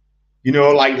athletic,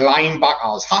 like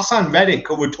linebackers? Hassan Reddick,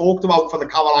 who we talked about for the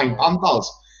Carolina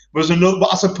Panthers, was another,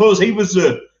 but I suppose he was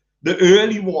the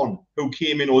early one who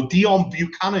came in, or Dion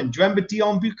Buchanan. Do you remember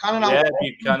Dion Buchanan? Yeah,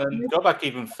 Buchanan. Go back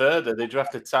even further. They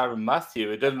drafted Tyrann Mathieu,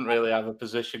 who didn't really have a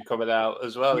position coming out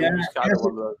as well. Yeah, he was kind of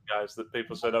one of those guys that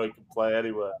people said, he can play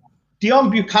anywhere. Dion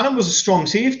Buchanan was a strong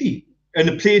safety, and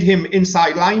they played him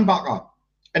inside linebacker.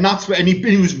 And that's where, and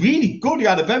he was really good. He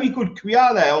had a very good career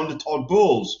there under Todd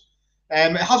Bowles.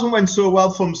 It hasn't went so well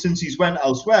for him since he's went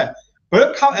elsewhere.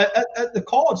 But at the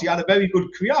Cards, he had a very good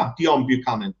career, Dion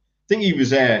Buchanan. I think he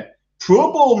was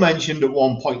Pro Bowl mentioned at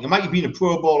one point. He might have been a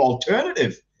Pro Bowl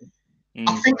alternative.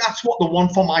 I think that's what they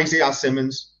want from Isaiah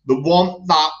Simmons. They want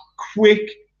that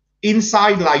quick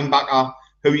inside linebacker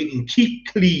who you can keep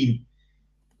clean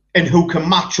and who can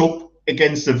match up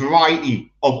against a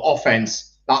variety of offense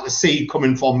that the seed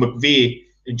coming from McVay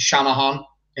and Shanahan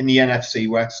in the NFC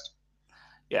West.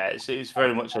 Yeah, it's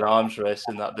very much an arms race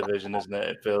in that division, isn't it?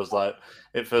 It feels like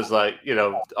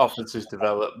offenses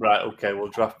develop, right? Okay, we'll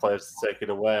draft players to take it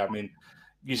away. I mean,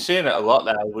 you're seeing it a lot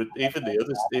now with even the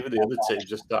other teams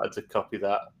just started to copy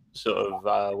that sort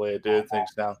of way of doing things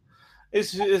now.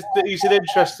 He's an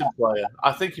interesting player.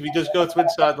 I think if he does go to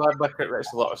inside linebacker, it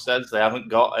makes a lot of sense. They haven't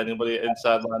got anybody at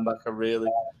inside linebacker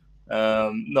really.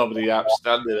 Nobody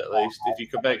outstanding at least. If you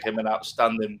could make him an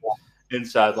outstanding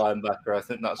inside linebacker, I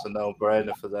think that's a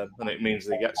no-brainer for them, and it means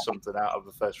they get something out of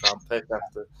the first-round pick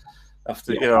after a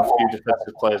few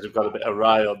defensive players have got a bit of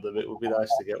rye on them. It would be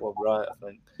nice to get one right, I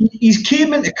think. He's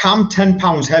came into camp 10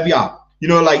 pounds heavier.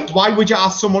 Why would you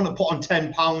ask someone to put on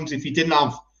 10 pounds if you didn't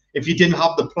have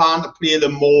the plan to play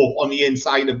them more on the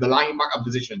inside of the linebacker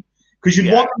position? Because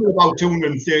you'd want them about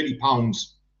 230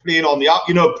 pounds playing on the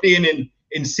playing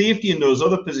in safety in those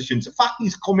other positions. The fact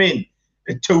he's come in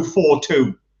at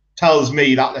 242 tells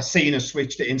me that they're seeing a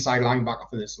switch to inside linebacker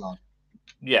for this lad.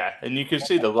 Yeah, and you can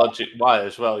see the logic why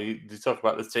as well. You talk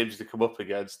about the teams they come up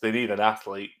against. They need an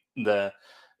athlete there.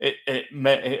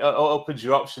 It opens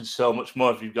your options so much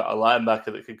more if you've got a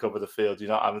linebacker that can cover the field. You're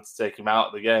not having to take him out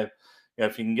of the game.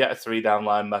 If you can get a 3-down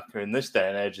linebacker in this day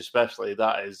and age, especially,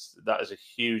 that is a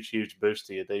huge boost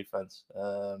to your defense.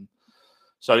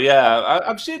 So yeah,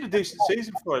 I'm seeing a decent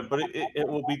season for him, but it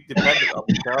will be dependent on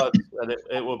the cards, and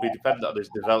it will be dependent on his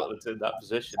development in that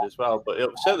position as well. But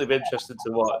it'll certainly be interesting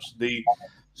to watch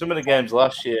some of the games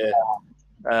last year.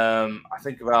 I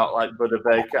think about like Buda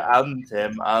Baker and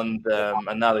him, and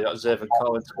now they got Zaven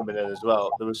Collins coming in as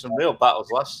well. There were some real battles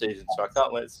last season, so I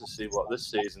can't wait to see what this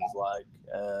season's like.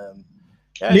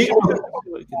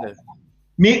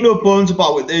 Make no bones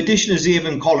about it. The addition of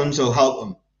Zaven Collins will help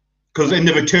them. Because in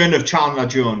the return of Chandler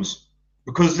Jones,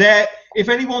 because if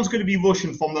anyone's going to be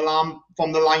rushing from the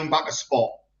linebacker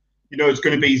spot, it's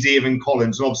going to be Zaven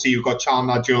Collins. And obviously, you've got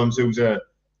Chandler Jones, who's a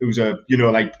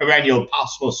perennial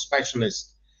pass rush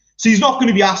specialist. So he's not going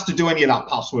to be asked to do any of that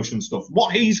pass rush and stuff.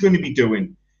 What he's going to be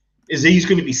doing is he's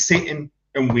going to be sitting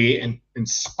and waiting and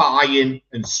spying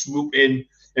and swooping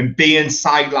and being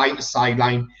sideline to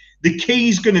sideline. The key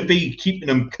is going to be keeping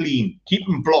them clean,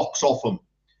 keeping blocks off them,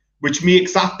 which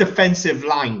makes that defensive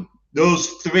line, those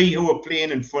three who are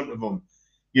playing in front of them,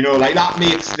 that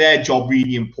makes their job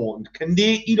really important. Can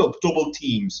they eat up double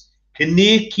teams? Can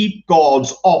they keep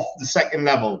guards off the second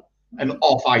level and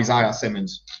off Isaiah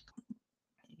Simmons?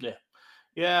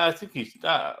 Yeah, I think he's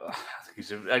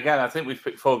again. I think we've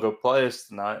picked 4 good players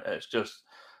tonight. It's just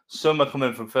some are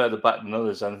coming from further back than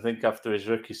others, and I think after his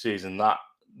rookie season,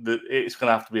 it's going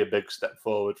to have to be a big step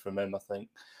forward from him, I think.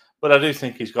 But I do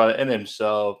think he's got it in him,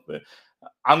 so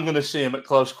I'm going to see him at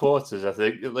close quarters, I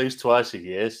think, at least twice a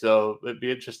year. So it'd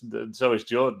be interesting. And so is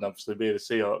Jordan, obviously, being a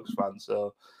Seahawks fan.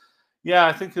 So, yeah,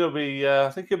 I think he'll be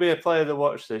a player to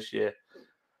watch this year.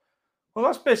 Well,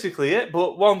 that's basically it.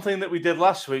 But one thing that we did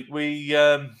last week, we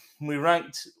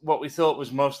ranked what we thought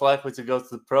was most likely to go to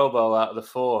the Pro Bowl out of the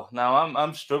 4. Now,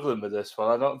 I'm struggling with this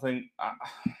one. I don't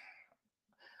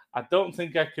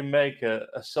think I can make a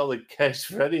solid case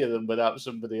for any of them without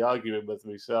somebody arguing with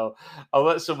me. So I'll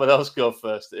let someone else go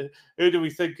first. Who do we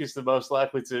think is the most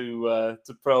likely to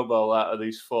Pro Bowl out of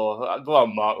these 4? Go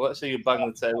on, Mark. Let's see you bang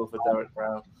the table for Derek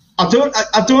Brown. I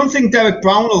don't think Derek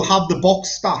Brown will have the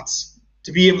box stats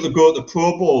to be able to go to the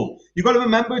Pro Bowl. You've got to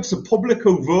remember it's the public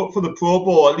who vote for the Pro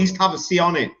Bowl, at least have a say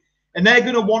on it. And they're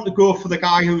going to want to go for the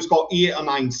guy who's got 8 or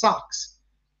 9 sacks.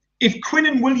 If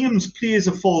Quinnen Williams plays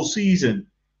a full season,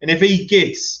 and if he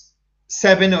gets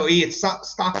 7 or 8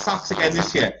 sacks again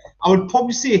this year, I would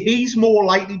probably say he's more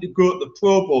likely to go to the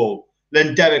Pro Bowl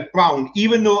than Derek Brown,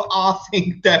 even though I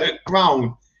think Derek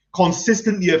Brown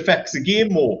consistently affects the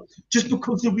game more, just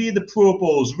because the way the Pro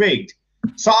Bowl's rigged.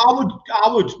 So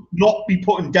I would not be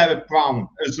putting Derek Brown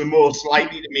as the most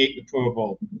likely to make the Pro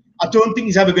Bowl. I don't think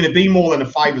he's ever going to be more than a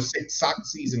 5 or 6 sack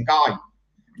season guy.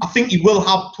 I think he will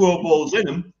have Pro Bowls in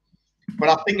him, but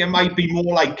I think it might be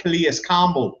more like Calais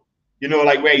Campbell,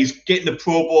 where he's getting the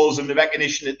Pro Bowls and the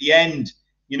recognition at the end,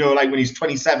 like when he's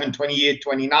 27, 28,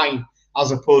 29,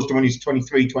 as opposed to when he's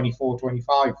 23, 24,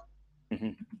 25. Mm-hmm.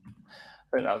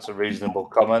 I think that's a reasonable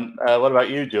comment. What about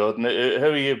you, Jordan? Who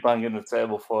are you banging the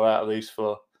table for out of these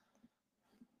 4?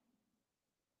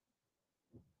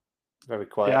 Very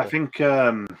quiet. Yeah, I think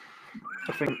I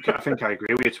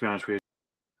agree with you, to be honest with you,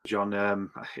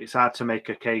 John. It's hard to make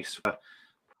a case for.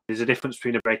 There's a difference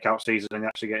between a breakout season and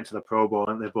actually getting to the Pro Bowl,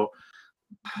 isn't there? But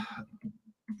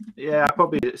yeah, I'd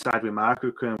probably side with Mark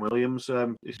with Quinnen Williams,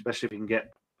 especially if he can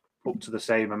get up to the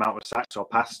same amount of sacks or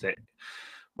past it.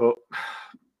 But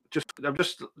just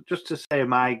to say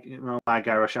my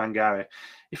guy Rashan Gary,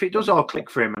 if it does all click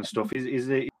for him and stuff, he's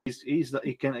that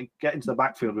he can get into the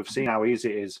backfield. We've seen how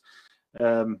easy it is,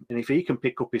 and if he can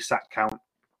pick up his sack count,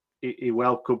 he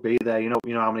well could be there. You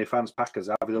know how many fans Packers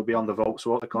have. They'll be on the vote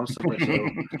so constantly. So.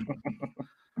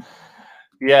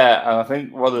 Yeah, and I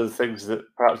think one of the things that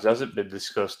perhaps hasn't been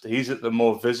discussed, he's at the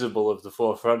more visible of the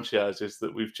four franchises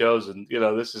that we've chosen.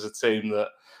 This is a team that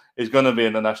is going to be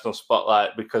in the national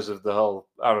spotlight because of the whole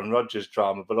Aaron Rodgers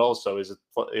drama, but also is a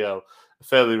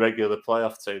fairly regular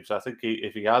playoff team. So I think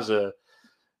if he has an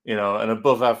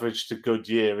above average to good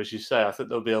year, as you say, I think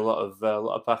there'll be a lot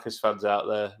of Packers fans out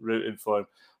there rooting for him.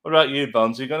 What about you,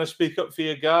 Bonds? Are you going to speak up for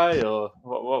your guy, or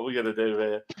what are we going to do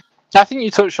here? I think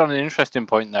you touched on an interesting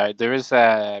point there. There is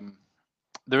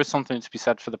something to be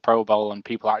said for the Pro Bowl and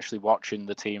people actually watching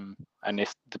the team, and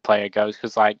if the player goes,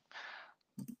 because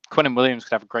Quinnen Williams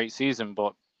could have a great season,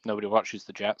 but nobody watches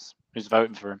the Jets. Who's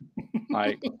voting for him?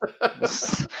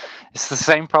 It's the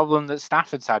same problem that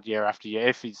Stafford's had year after year.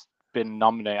 If he's been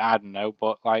nominated, I don't know,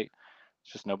 but it's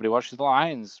just nobody watches the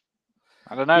Lions.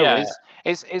 I don't know. Yeah.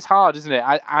 It's hard, isn't it?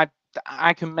 I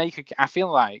can I feel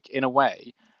like in a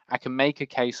way I can make a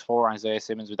case for Isaiah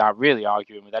Simmons without really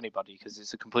arguing with anybody because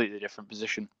it's a completely different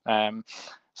position.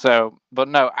 But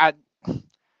no,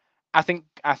 I think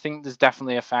there's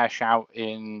definitely a fair shout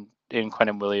in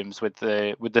Quinnen Williams with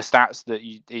the stats that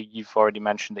you've already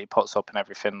mentioned that he puts up and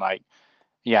everything.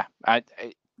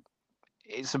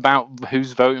 It's about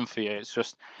who's voting for you. It's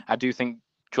just I do think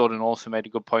Jordan also made a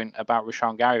good point about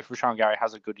Rashan Gary. If Rashan Gary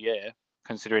has a good year,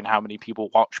 considering how many people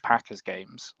watch Packers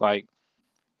games,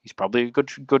 he's probably a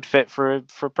good fit for a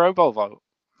Pro Bowl vote.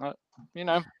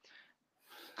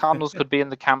 Cardinals could be in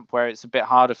the camp where it's a bit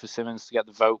harder for Simmons to get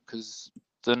the vote because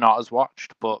they're not as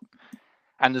watched,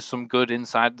 and there's some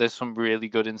really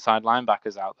good inside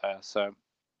linebackers out there. So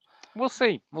we'll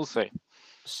see.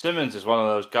 Simmons is one of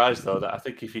those guys, though, that I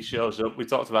think if he shows up, we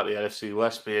talked about the NFC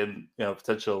West being,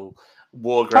 potential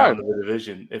war ground of the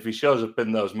division. If he shows up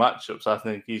in those matchups, I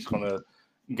think he's going to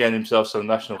gain himself some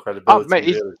national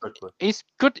credibility really quickly. He's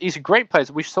good. He's a great player.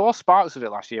 We saw sparks of it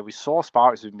last year. We saw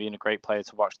sparks of him being a great player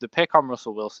to watch. The pick on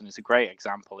Russell Wilson is a great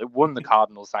example. It won the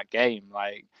Cardinals that game.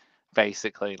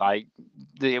 Basically,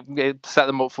 it set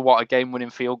them up for what a game-winning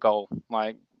field goal.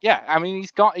 The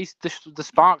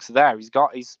sparks are there. He's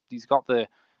playing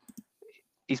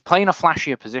a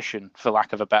flashier position, for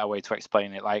lack of a better way to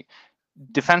explain it.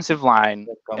 Defensive line,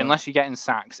 unless you're getting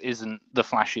sacks, isn't the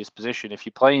flashiest position. If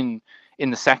you're playing in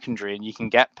the secondary and you can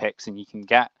get picks and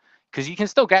because you can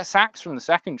still get sacks from the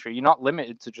secondary, you're not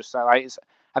limited to just I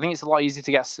think it's a lot easier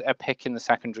to get a pick in the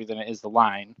secondary than it is the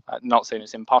line. Not saying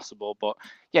it's impossible, but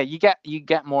yeah, you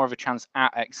get more of a chance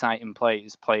at exciting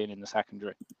plays playing in the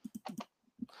secondary.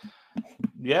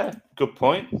 Yeah, good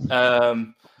point.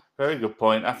 Very good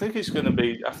point. I think it's going to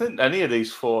be. I think any of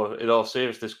these four, in all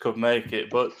seriousness, could make it.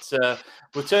 But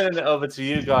we're turning it over to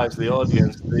you guys, the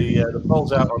audience. The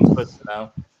poll's out on Twitter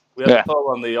now. We had a poll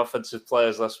on the offensive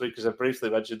players last week, as I briefly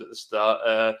mentioned at the start.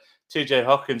 TJ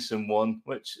Hockenson won,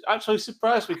 which actually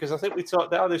surprised me because I think we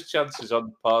talked down his chances on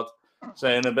the pod,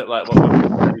 saying a bit like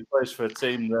what he plays for a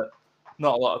team that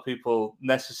not a lot of people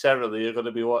necessarily are going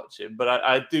to be watching. But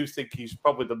I do think he's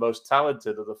probably the most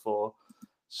talented of the four.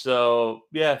 So,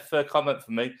 yeah, fair comment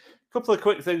for me. A couple of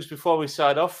quick things before we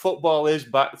sign off. Football is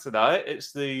back tonight.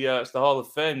 It's the Hall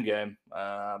of Fame game,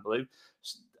 I believe.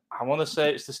 I want to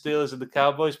say it's the Steelers and the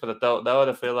Cowboys, but I don't know, and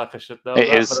I feel like I should know. It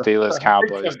is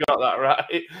Steelers-Cowboys. I've got that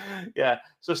right. Yeah,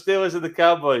 so Steelers and the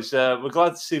Cowboys. We're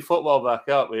glad to see football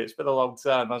back, aren't we? It's been a long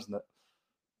time, hasn't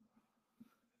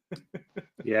it?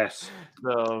 Yes.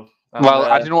 So,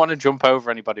 I didn't want to jump over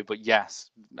anybody, but yes.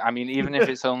 I mean, even if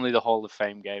it's only the Hall of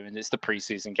Fame game and it's the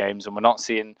preseason games and we're not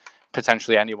seeing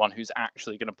potentially anyone who's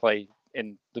actually going to play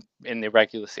in the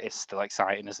regular season, it's still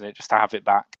exciting, isn't it, just to have it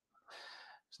back?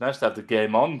 It's nice to have the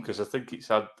game on because I think it's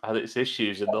had its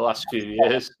issues in the last few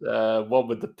years. One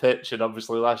with the pitch and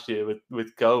obviously last year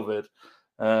with COVID.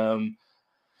 Be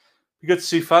good to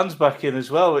see fans back in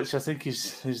as well, which I think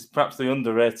is perhaps the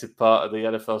underrated part of the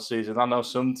NFL season. I know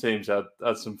some teams had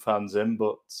some fans in,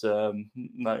 but we're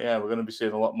going to be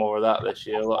seeing a lot more of that this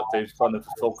year. A lot of teams playing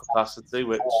for full capacity,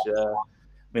 which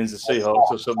means the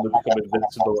Seahawks are suddenly become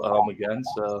invincible at home again.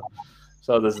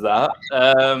 So there's that.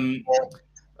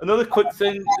 Another quick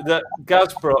thing that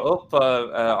Gaz brought up,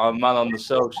 our man on the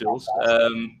socials,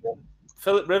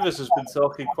 Philip Rivers has been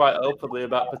talking quite openly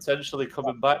about potentially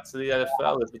coming back to the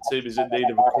NFL if the team is in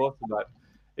need of a quarterback.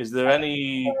 Is there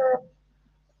any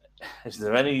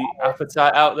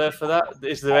appetite out there for that?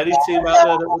 Is there any team out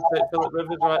there that would take Philip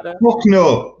Rivers right now?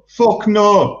 Fuck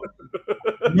no.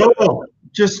 No.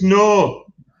 Just no.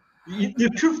 The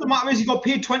truth of the matter is he got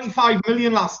paid 25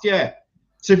 million last year.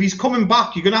 So if he's coming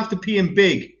back, you're going to have to pay him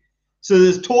big. So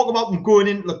there's talk about him going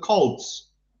into the Colts.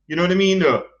 You know what I mean?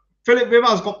 Though? Philip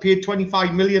Rivers got paid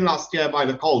 25 million last year by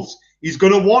the Colts. He's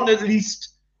going to want at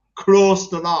least close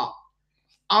to that.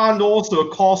 And also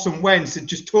Carson Wentz. It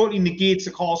just totally negates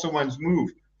the Carson Wentz move.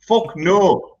 Fuck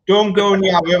no. Don't go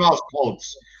near Rivers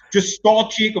Colts. Just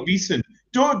start Jacob Eason.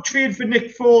 Don't trade for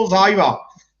Nick Foles either.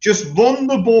 Just run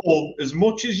the ball as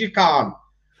much as you can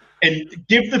and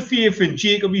give the faith in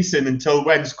Jacob Eason until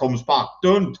Wentz comes back.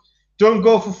 Don't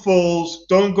go for Foles.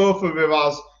 Don't go for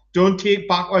Rivers. Don't take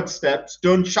backward steps.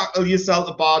 Don't shackle yourself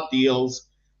to bad deals.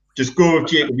 Just go with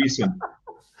Jacob Eason.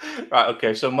 Right,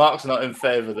 okay, so Mark's not in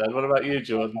favour then. What about you,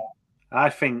 Jordan? I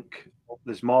think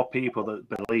there's more people that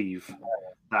believe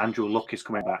that Andrew Luck is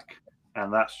coming back.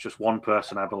 And that's just one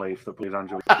person, I believe, that believes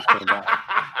Andrew Luck is coming back.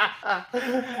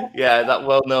 Yeah, that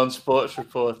well-known sports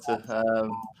reporter.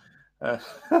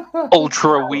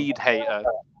 Ultra weed hater.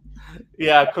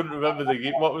 Yeah, I couldn't remember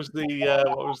what was the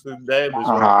name as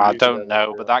well. I don't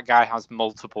know, but that guy has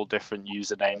multiple different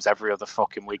usernames every other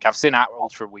fucking week. I've seen that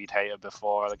Ultra Weed Hater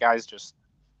before. The guy's just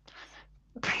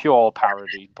pure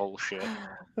parody bullshit.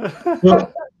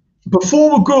 Well,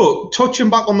 before we go, touching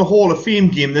back on the Hall of Fame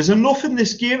game, there's enough in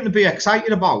this game to be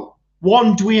excited about.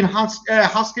 One, Dwayne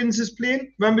Haskins is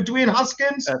playing. Remember Dwayne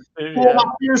Haskins?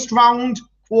 First round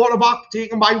quarterback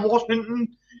taken by Washington.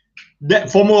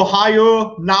 From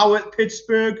Ohio, now at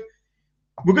Pittsburgh.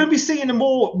 We're going to be seeing a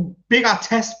more bigger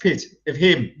test pit of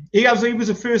him. He was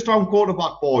a first-round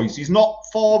quarterback, boys. He's not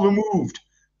far removed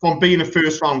from being a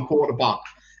first-round quarterback.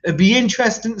 It'd be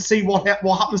interesting to see what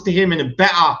happens to him in a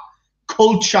better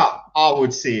culture, I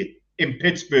would say, in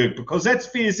Pittsburgh. Because let's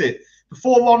face it,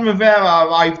 before Ron Rivera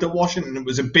arrived at Washington, it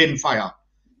was a bin fire.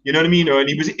 You know what I mean? And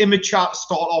he was immature to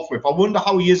start off with. I wonder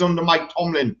how he is under Mike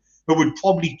Tomlin, who would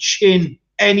probably chin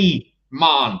any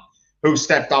man who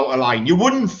stepped out of line. You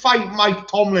wouldn't fight Mike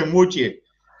Tomlin, would you?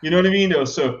 You know what I mean?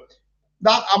 So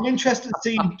that I'm interested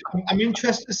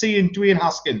to see in Dwayne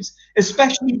Haskins,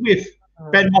 especially with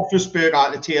Ben Roethlisberger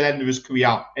at the tail end of his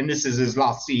career, and this is his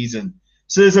last season.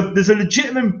 So there's a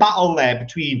legitimate battle there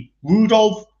between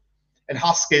Rudolph and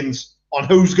Haskins on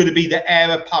who's going to be the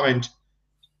heir apparent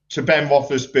to Ben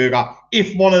Roethlisberger,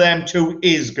 if one of them two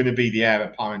is going to be the heir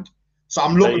apparent. So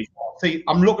I'm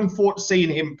looking forward to seeing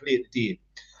him play today.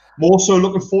 I'm also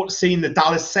looking forward to seeing the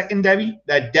Dallas secondary,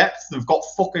 their depth. They've got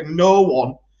fucking no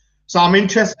one. So I'm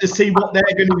interested to see what they're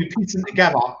going to be piecing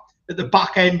together at the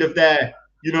back end of their,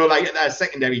 at their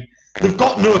secondary. They've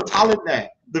got no talent there.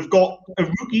 They've got a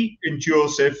rookie in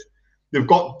Joseph. They've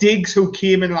got Diggs, who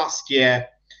came in last year.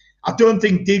 I don't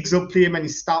think Diggs will play many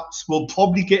stats. We'll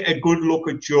probably get a good look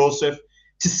at Joseph.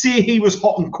 To say he was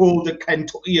hot and cold at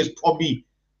Kentucky is probably...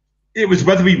 It was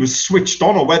whether he was switched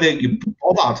on or whether you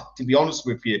bothered, to be honest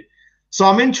with you. So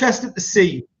I'm interested to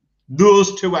see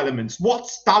those two elements.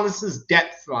 What's Dallas's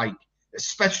depth like,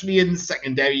 especially in the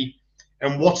secondary,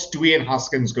 and what's Dwayne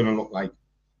Haskins going to look like?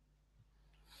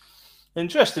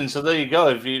 Interesting. So there you go.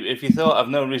 If you thought I've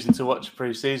no reason to watch a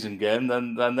preseason game,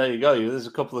 then there you go. There's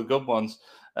a couple of good ones.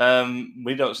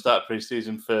 We don't start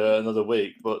preseason for another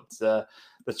week, but the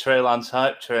Trey Lance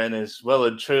hype train is well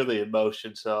and truly in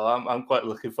motion. So I'm quite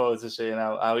looking forward to seeing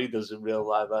how he does in real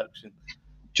live action.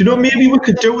 Do you know, maybe we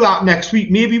could do that next week.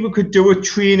 Maybe we could do a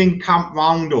training camp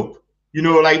roundup. We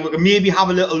could maybe have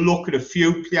a little look at a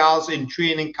few players in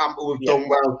training camp who have done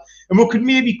well. And we could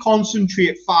maybe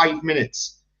concentrate 5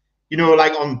 minutes,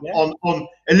 on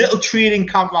a little training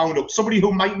camp roundup. Somebody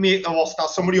who might make the roster,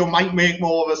 somebody who might make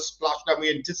more of a splash than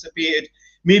we anticipated.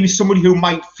 Maybe somebody who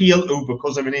might feel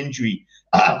because of an injury.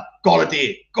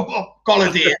 Golladay.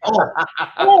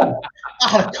 I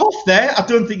had a cough there. I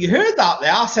don't think you heard that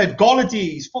there. I said Golladay.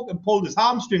 He's fucking pulled his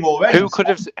hamstring already. Who could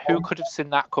have seen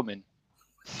that coming?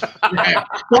 Yeah.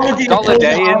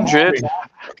 Golladay injured.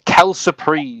 Kel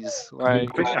Surprise. I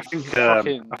think we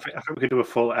could do a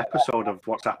full episode of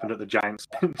what's happened at the Giants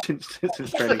since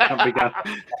training camp began.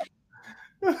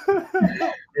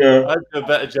 Yeah, I do a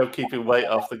better job keeping weight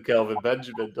off than Kelvin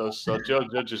Benjamin does. So Joe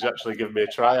Judge has actually given me a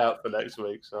tryout for next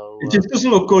week. So it just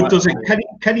doesn't look good, does it?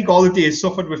 Kenny Golladay has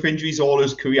suffered with injuries all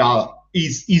his career.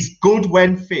 He's good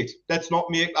when fit. Let's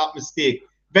not make that mistake.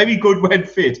 Very good when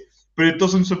fit, but it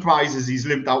doesn't surprise us he's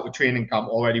lived out a training camp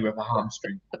already with a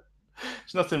hamstring.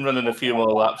 It's nothing running a few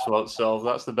more laps won't solve.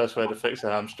 That's the best way to fix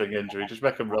a hamstring injury. Just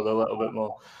make him run a little bit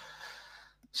more.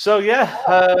 So yeah,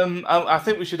 I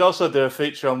think we should also do a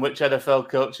feature on which NFL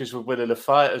coaches would win in a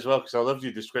fight as well, because I loved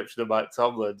your description of Mike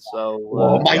Tomlin.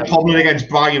 So Mike Tomlin against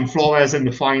Brian Flores in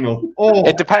the final. Oh,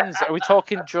 It depends. Are we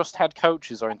talking just head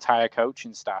coaches or entire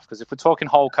coaching staff? Because if we're talking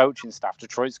whole coaching staff,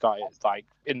 Detroit's got it like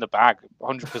in the bag,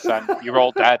 100%. You're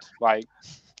all dead. Like,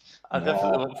 I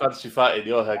definitely won't fancy fighting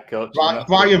your head coach.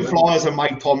 Brian Flores and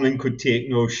Mike Tomlin could take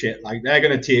no shit. Like they're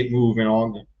gonna take moving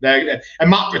on. And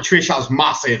Matt Patricia's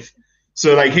massive,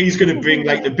 so like he's gonna bring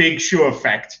like the Big Show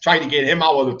effect, try to get him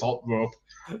out of the top rope.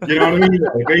 You know what I mean?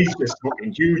 Like, he's just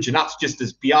fucking huge, and that's just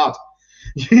his beard.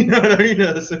 You know what I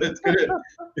mean? So it's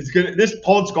gonna. This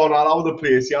pod's gone all over the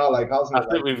place, yeah. Like, hasn't it?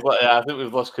 I think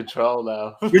we've lost control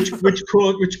now. Which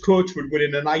coach would win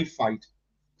in a knife fight?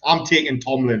 I'm taking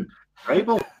Tomlin.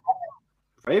 Vrabel.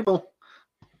 Vrabel,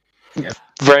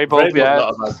 yeah. Not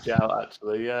a bad shout,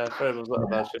 actually. Yeah, Vrabel's not a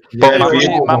bad shout. But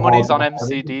my money's on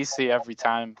MCDC every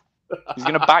time. He's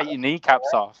going to bite your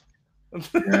kneecaps off.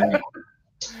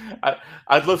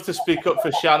 I'd love to speak up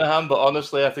for Shanahan, but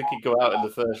honestly, I think he'd go out in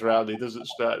the first round. He doesn't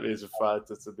strike me as a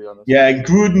fighter, to be honest. Yeah,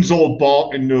 Gruden's all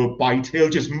bark and no bite. He'll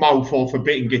just mouth off a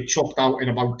bit and get chucked out in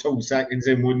about 2 seconds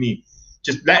in, wouldn't he?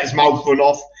 Just let his mouth run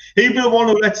off. He'd be the one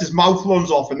who lets his mouth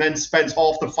runs off and then spends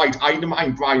half the fight hiding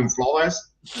behind Brian Flores.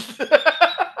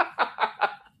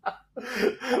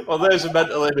 Well, there's a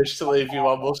mental image to leave you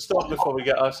on. We'll stop before we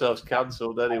get ourselves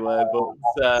cancelled anyway.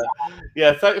 But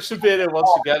yeah, thanks for being here once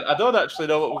again. I don't actually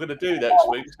know what we're going to do next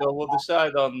week, so we'll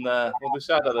decide on a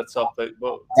topic.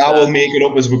 But we'll make it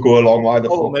up as we go along.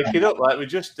 We'll make it up like we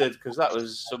just did, because that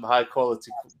was some high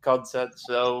quality content.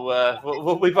 So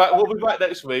we'll be back. We'll be back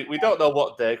next week. We don't know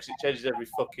what day, because it changes every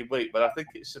fucking week. But I think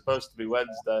it's supposed to be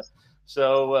Wednesday.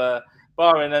 So.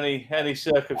 Barring any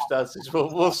circumstances,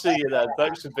 we'll see you then.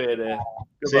 Thanks for being here.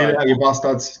 Goodbye. See you later, you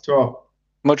bastards. Ciao.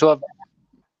 Much love.